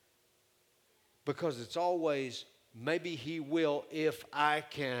 Because it's always, maybe He will if I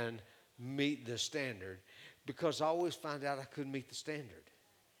can meet the standard. Because I always find out I couldn't meet the standard.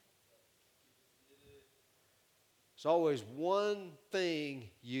 It's always one thing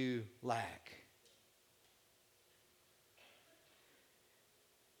you lack.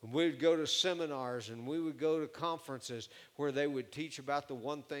 And we would go to seminars and we would go to conferences where they would teach about the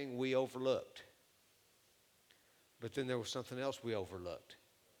one thing we overlooked. But then there was something else we overlooked.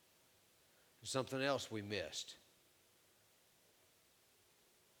 Something else we missed.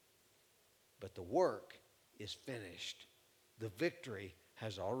 But the work is finished. The victory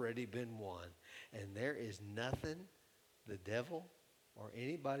has already been won. And there is nothing the devil or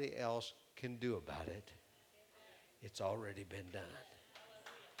anybody else can do about it. It's already been done.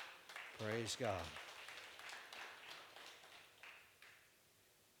 Praise God.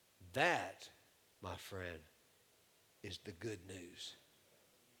 That, my friend, is the good news.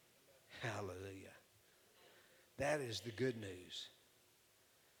 Hallelujah. That is the good news.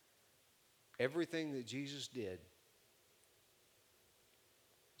 Everything that Jesus did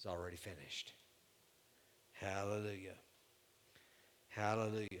is already finished. Hallelujah.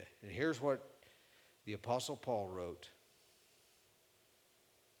 Hallelujah. And here's what the Apostle Paul wrote.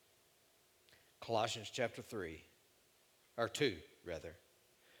 Colossians chapter 2,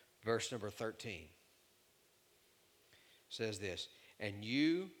 verse number 13. Says this, and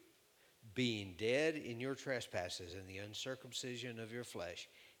you, being dead in your trespasses and the uncircumcision of your flesh,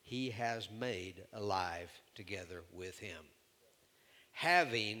 He has made alive together with Him,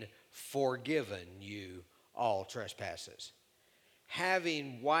 having forgiven you all trespasses,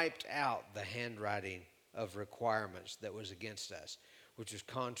 having wiped out the handwriting of requirements that was against us, which was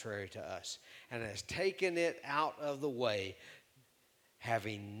contrary to us, and has taken it out of the way,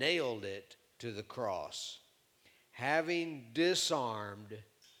 having nailed it to the cross, having disarmed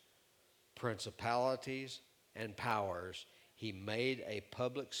principalities and powers, He made a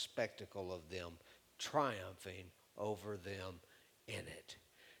public spectacle of them, triumphing over them in it.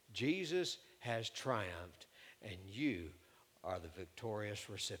 Jesus has triumphed, and you are the victorious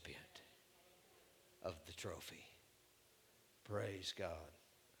recipient of the trophy. Praise God.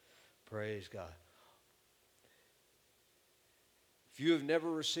 Praise God. If you have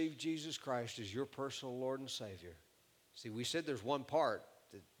never received Jesus Christ as your personal Lord and Savior, see, we said there's one part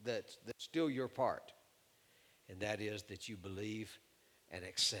that's still your part, and that is that you believe and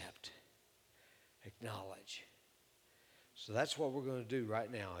accept, acknowledge. So that's what we're going to do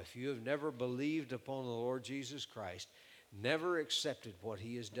right now. If you have never believed upon the Lord Jesus Christ, never accepted what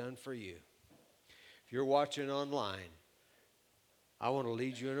He has done for you, if you're watching online, I want to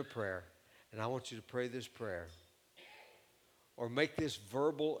lead you in a prayer, and I want you to pray this prayer. Or make this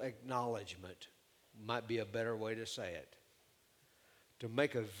verbal acknowledgement, might be a better way to say it. To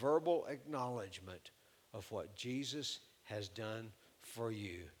make a verbal acknowledgement of what Jesus has done for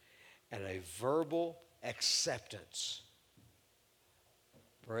you, and a verbal acceptance.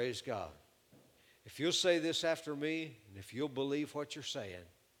 Praise God. If you'll say this after me, and if you'll believe what you're saying,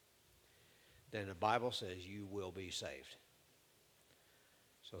 then the Bible says you will be saved.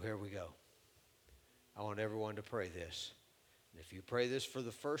 So here we go. I want everyone to pray this. And if you pray this for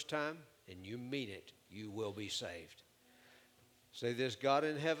the first time and you mean it, you will be saved. Say this, God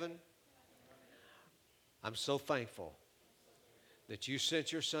in heaven, I'm so thankful that you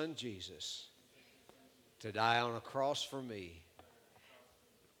sent your son Jesus to die on a cross for me.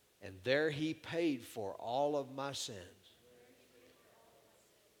 And there he paid for all of my sins.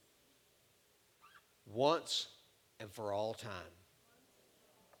 Once and for all time.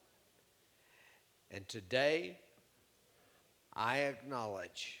 And today, I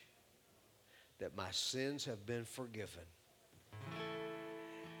acknowledge that my sins have been forgiven.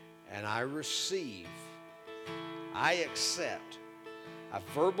 And I receive, I accept, I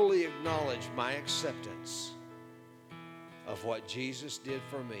verbally acknowledge my acceptance of what Jesus did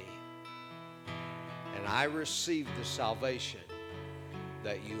for me. And I receive the salvation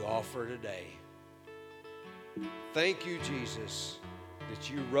that you offer today. Thank you, Jesus, that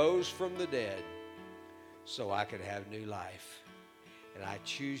you rose from the dead so I could have new life. And I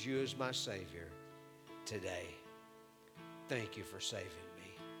choose you as my Savior today. Thank you for saving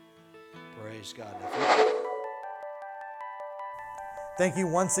me. Praise God. Thank you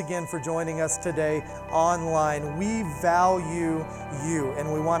once again for joining us today online. We value you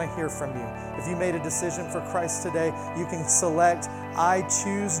and we want to hear from you. If you made a decision for Christ today, you can select I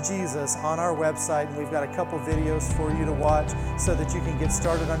Choose Jesus on our website, and we've got a couple videos for you to watch so that you can get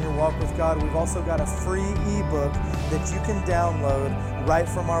started on your walk with God. We've also got a free ebook that you can download right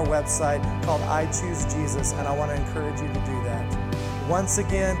from our website called I Choose Jesus, and I want to encourage you to do that. Once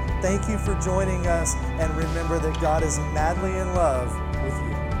again, thank you for joining us, and remember that God is madly in love with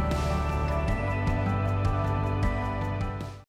you.